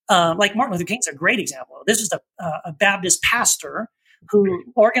 Like Martin Luther King's a great example. This is a Baptist pastor who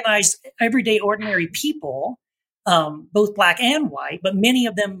organized everyday ordinary people, both black and white, but many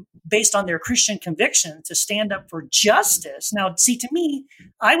of them based on their Christian conviction to stand up for justice. Now, see, to me,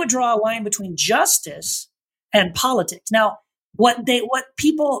 I would draw a line between justice and politics. Now, what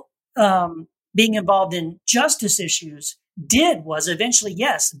people being involved in justice issues did was eventually,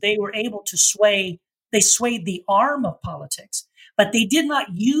 yes, they were able to swayed the arm of politics, but they did not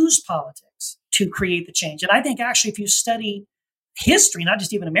use politics to create the change. And I think actually, if you study history, not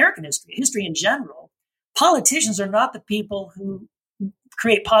just even American history in general, politicians are not the people who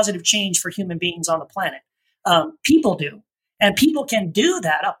create positive change for human beings on the planet. People do. And people can do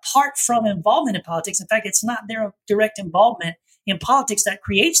that apart from involvement in politics. In fact, it's not their direct involvement in politics that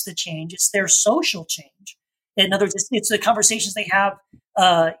creates the change. It's their social change. In other words, it's the conversations they have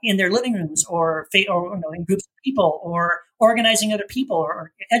in their living rooms or in groups of people or organizing other people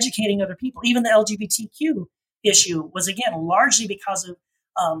or educating other people. Even the LGBTQ issue was, again, largely because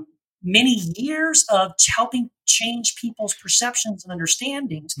of many years of helping change people's perceptions and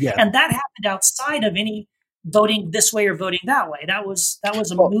understandings. Yeah. And that happened outside of any voting this way or voting that way. That was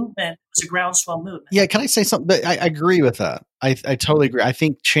a movement. It was a groundswell movement. Yeah. Can I say something? I agree with that. I totally agree. I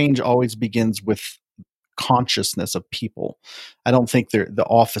think change always begins with consciousness of people. I don't think the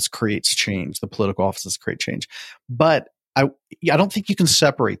office creates change. The political offices create change. But I don't think you can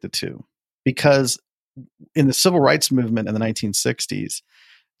separate the two, because in the civil rights movement in the 1960s,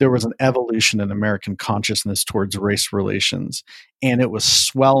 there was an evolution in American consciousness towards race relations, and it was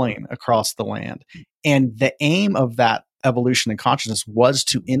swelling across the land. And the aim of that evolution in consciousness was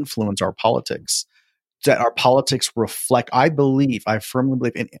to influence our politics, that our politics reflect. I firmly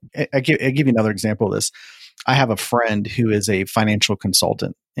believe, and I give you another example of this. I have a friend who is a financial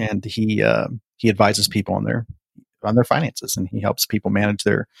consultant, and he advises people on their finances, and he helps people manage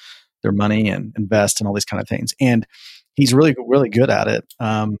their money and invest and all these kind of things. And he's really, really good at it.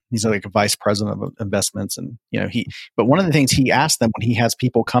 He's like a vice president of investments, and but one of the things he asks them when he has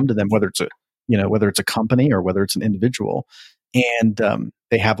people come to them, whether it's a company or whether it's an individual, and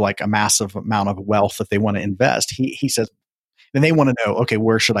they have like a massive amount of wealth that they want to invest, he says, then they want to know, okay,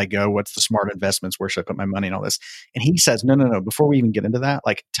 where should I go? What's the smart investments? Where should I put my money and all this? And he says, no. Before we even get into that,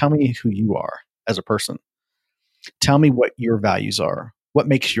 like, tell me who you are as a person. Tell me what your values are. What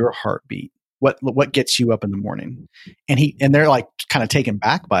makes your heart beat? What gets you up in the morning? And they're like kind of taken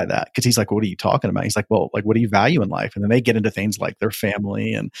back by that, because he's like, what are you talking about? He's like, well, like, what do you value in life? And then they get into things like their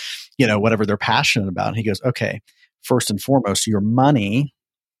family and, whatever they're passionate about. And he goes, okay, first and foremost, your money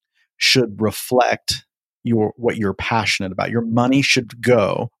should reflect what you're passionate about. Your money should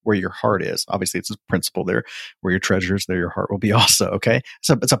go where your heart is. Obviously, it's a principle there. Where your treasure is, there your heart will be also. Okay.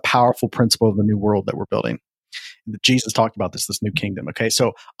 So it's a powerful principle of the new world that we're building. Jesus talked about this new kingdom. Okay.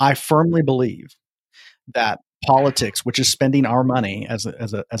 So I firmly believe that politics, which is spending our money as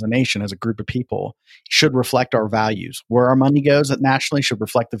a nation, as a group of people, should reflect our values. Where our money goes, it nationally should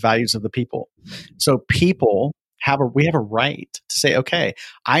reflect the values of the people. So people we have a right to say, okay,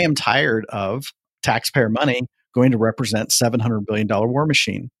 I am tired of taxpayer money going to represent $700 billion war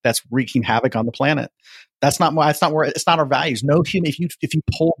machine that's wreaking havoc on the planet. It's not our values. No human, if you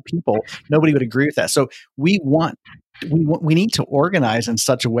polled people, nobody would agree with that. So we need to organize in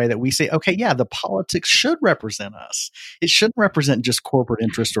such a way that we say, okay, yeah, the politics should represent us. It shouldn't represent just corporate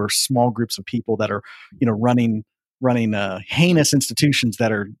interest or small groups of people that are, running heinous institutions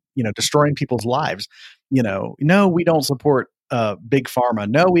that are, destroying people's lives. No, we don't support big pharma.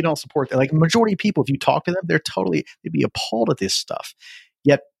 No, we don't support that. Like the majority of people, if you talk to them, they'd be appalled at this stuff.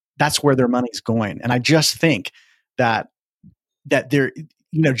 Yet that's where their money's going. And I just think that they're,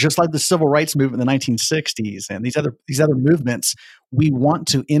 just like the civil rights movement in the 1960s and these other movements, we want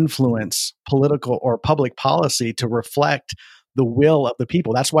to influence political or public policy to reflect the will of the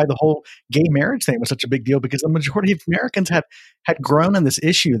people. That's why the whole gay marriage thing was such a big deal, because the majority of Americans had grown on this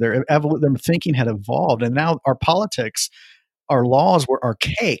issue. Their thinking had evolved, and now our politics, our laws were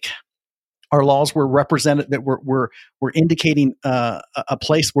archaic. Our laws were represented that were indicating a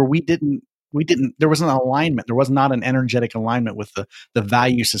place where there was an alignment. There was not an energetic alignment with the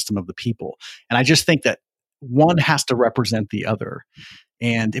value system of the people. And I just think that one has to represent the other.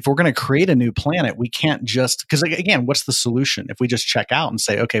 And if we're going to create a new planet, we can't just, because again, what's the solution? If we just check out and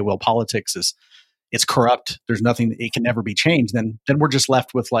say, okay, well, politics it's corrupt. There's nothing, it can never be changed. Then we're just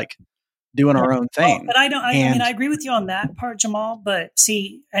left with like doing our own thing. Well, but I agree with you on that part, Jamal, but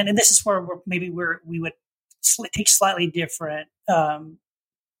see, and this is where we would take slightly different,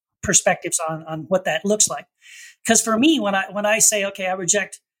 perspectives on what that looks like. Because for me, when I say, okay, I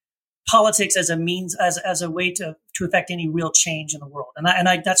reject politics as a means, as a way to affect any real change in the world, and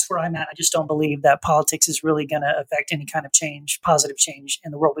I that's where I'm at. I just don't believe that politics is really going to affect any kind of change, positive change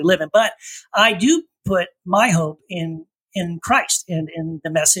in the world we live in. But I do put my hope in Christ and in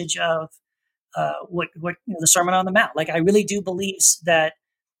the message of what the Sermon on the Mount. Like I really do believe that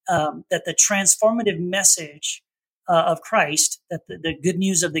that the transformative message of Christ, that the good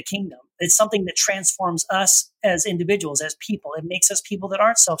news of the kingdom, it's something that transforms us as individuals, as people. It makes us people that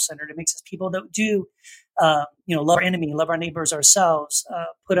aren't self-centered. It makes us people that do, love our enemy, love our neighbors, ourselves,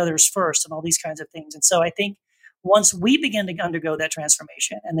 put others first, and all these kinds of things. And so I think once we begin to undergo that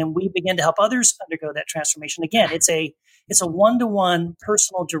transformation, and then we begin to help others undergo that transformation, again, it's a one-to-one,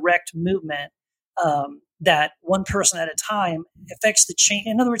 personal, direct movement that one person at a time affects the change.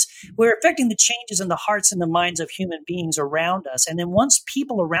 In other words, we're affecting the changes in the hearts and the minds of human beings around us. And then once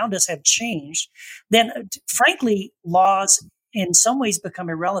people around us have changed, then frankly, laws in some ways become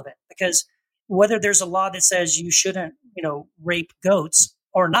irrelevant, because whether there's a law that says you shouldn't, rape goats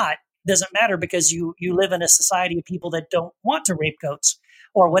or not, doesn't matter, because you live in a society of people that don't want to rape goats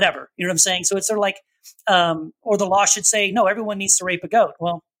or whatever. You know what I'm saying? So it's sort of like, or the law should say, no, everyone needs to rape a goat.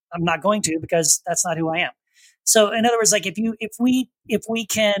 Well, I'm not going to, because that's not who I am. So in other words, like if we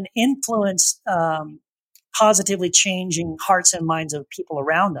can influence positively changing hearts and minds of people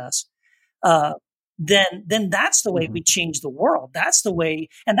around us, then that's the way we change the world. That's the way,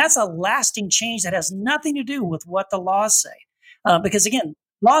 and that's a lasting change that has nothing to do with what the laws say. Because again,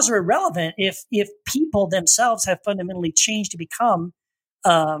 laws are irrelevant if people themselves have fundamentally changed to become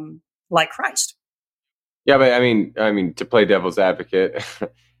like Christ. Yeah, but I mean, to play devil's advocate,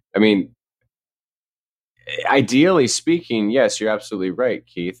 I mean, ideally speaking, yes, you're absolutely right,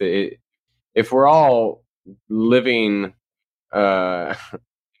 Keith. If we're all living in our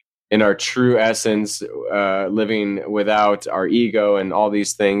true essence, living without our ego and all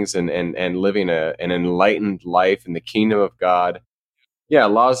these things, and living an enlightened life in the kingdom of God, yeah,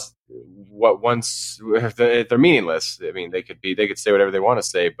 laws, they're meaningless. I mean, they could say whatever they want to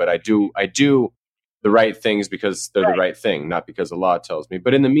say, but I do the right things because they're the right thing, not because the law tells me.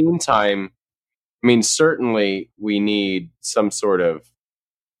 But in the meantime, I mean, certainly we need some sort of.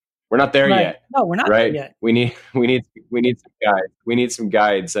 We're not there yet. No, we're not there yet. We need some guides. We need some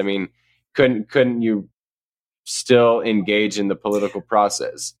guides. I mean, couldn't you still engage in the political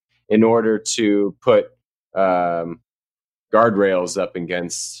process in order to put guardrails up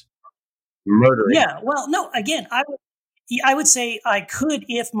against murdering? Yeah. Well, no. Again, I would say I could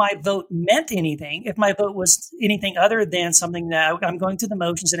if my vote meant anything, if my vote was anything other than something that I'm going through the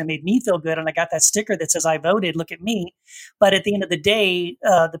motions and it made me feel good and I got that sticker that says I voted, look at me. But at the end of the day,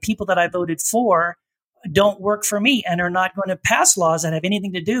 the people that I voted for don't work for me and are not going to pass laws that have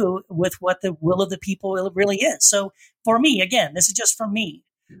anything to do with what the will of the people really is. So for me, again, this is just for me.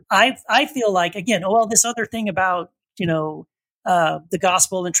 I feel like, again, this other thing about, the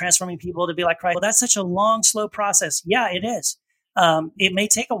gospel and transforming people to be like Christ. Well, that's such a long, slow process. Yeah, it is. It may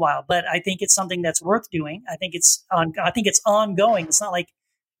take a while, but I think it's something that's worth doing. I think it's ongoing. It's not like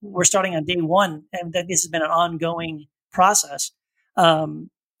we're starting on day one, and that this has been an ongoing process.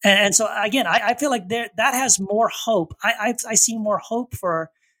 And so again, I feel like that has more hope. I see more hope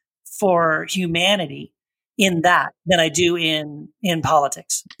for humanity in that than I do in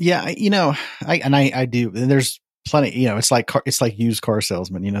politics. Yeah, I do. And there's plenty. It's like used car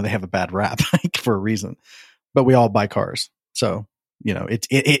salesmen. They have a bad rap for a reason, but we all buy cars. So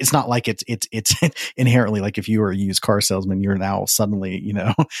it's not like it's inherently like if you are a used car salesman, you're now suddenly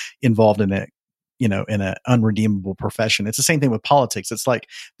involved in it. In an unredeemable profession. It's the same thing with politics. It's like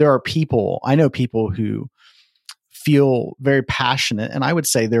there are people, I know people who feel very passionate, and I would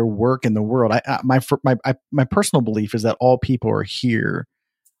say their work in the world. My personal belief is that all people are here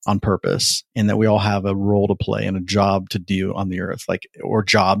on purpose, and that we all have a role to play and a job to do on the earth, or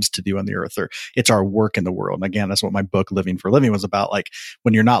jobs to do on the earth, or it's our work in the world. And again, that's what my book Living for Living was about. Like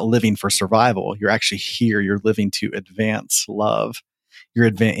when you're not living for survival, you're actually here, you're living to advance love.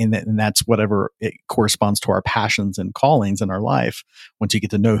 And that's whatever it corresponds to our passions and callings in our life. Once you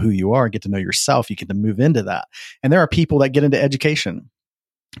get to know who you are, get to know yourself, you get to move into that. And there are people that get into education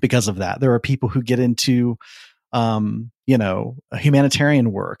because of that. There are people who get into,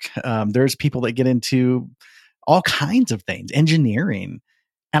 humanitarian work. There's people that get into all kinds of things, engineering.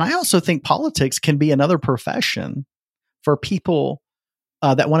 And I also think politics can be another profession for people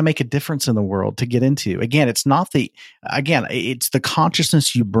that want to make a difference in the world to get into. Again, it's the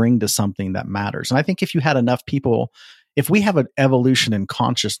consciousness you bring to something that matters. And I think if you had enough people, if we have an evolution in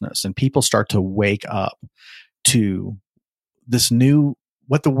consciousness and people start to wake up to this new,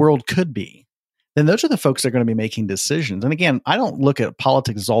 what the world could be, then those are the folks that are going to be making decisions. And again, I don't look at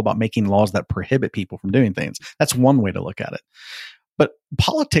politics as all about making laws that prohibit people from doing things. That's one way to look at it. But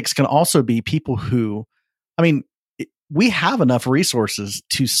politics can also be people who, we have enough resources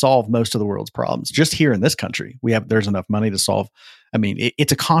to solve most of the world's problems. Just here in this country, there's enough money to solve.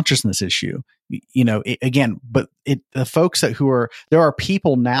 It's a consciousness issue, but the folks there are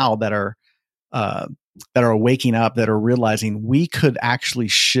people now that are waking up, that are realizing we could actually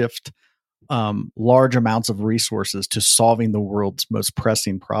shift large amounts of resources to solving the world's most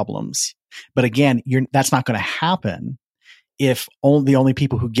pressing problems. But again, that's not going to happen if the only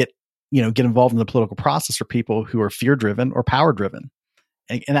people who get involved in the political process are people who are fear-driven or power-driven.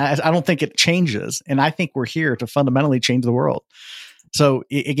 And I don't think it changes. And I think we're here to fundamentally change the world. So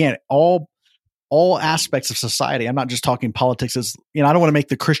again, all aspects of society, I'm not just talking politics as, I don't want to make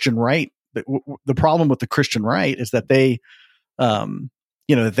the Christian right. But the problem with the Christian right is that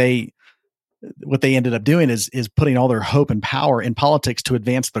what they ended up doing is putting all their hope and power in politics to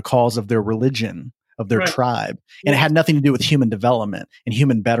advance the cause of their religion, of their tribe. And it had nothing to do with human development and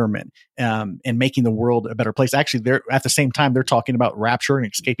human betterment, and making the world a better place. Actually, they're at the same time, they're talking about rapture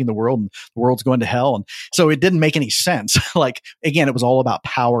and escaping the world, and the world's going to hell. And so it didn't make any sense. Like, again, it was all about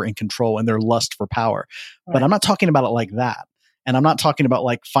power and control and their lust for power. Right. But I'm not talking about it like that. And I'm not talking about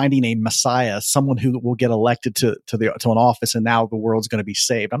like finding a Messiah, someone who will get elected to an office and now the world's going to be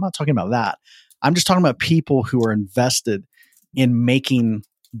saved. I'm not talking about that. I'm just talking about people who are invested in making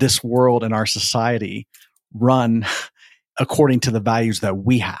this world and our society run according to the values that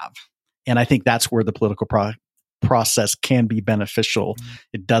we have. And I think that's where the political process can be beneficial.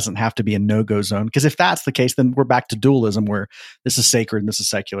 It doesn't have to be a no-go zone. Because if that's the case, then we're back to dualism, where this is sacred and this is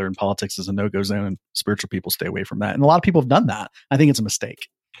secular, and politics is a no-go zone, and spiritual people stay away from that. And a lot of people have done that. I think it's a mistake.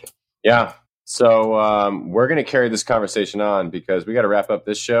 Yeah. So we're going to carry this conversation on because we got to wrap up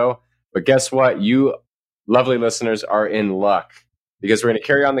this show. But guess what? You lovely listeners are in luck, because we're going to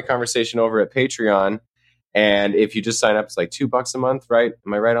carry on the conversation over at Patreon. And if you just sign up, it's like $2 a month, right?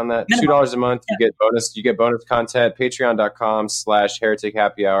 Am I right on that? $2 a month. Yeah. You get bonus content. Patreon.com/Heretic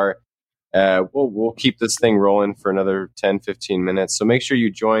Happy Hour. We'll keep this thing rolling for another 10, 15 minutes. So make sure you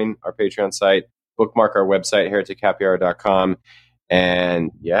join our Patreon site, bookmark our website, heretichappyhour.com.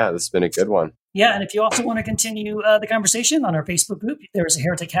 And yeah, this has been a good one. Yeah, and if you also want to continue the conversation on our Facebook group, there's a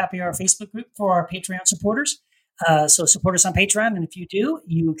Heretic Happy Hour Facebook group for our Patreon supporters. So support us on Patreon, and if you do,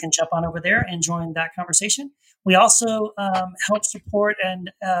 you can jump on over there and join that conversation. We also help support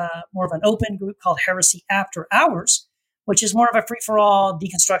more of an open group called Heresy After Hours, which is more of a free-for-all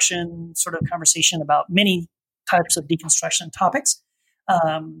deconstruction sort of conversation about many types of deconstruction topics.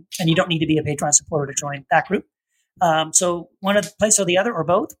 And you don't need to be a Patreon supporter to join that group. So one of the place or the other, or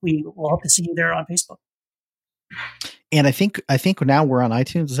both, we will hope to see you there on Facebook. And I think now we're on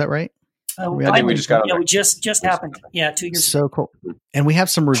iTunes. Is that right? I think we just got on there. We just happened. Yeah, 2 years ago. So cool. And we have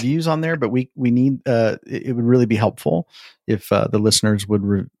some reviews on there, but we need, it would really be helpful if the listeners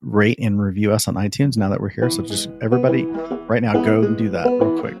would rate and review us on iTunes now that we're here. So just everybody right now, go and do that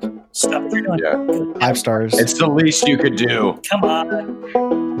real quick. Stop what you're doing. Yeah. 5 stars. It's the least you could do. Come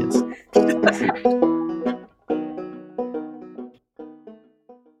on. Yes.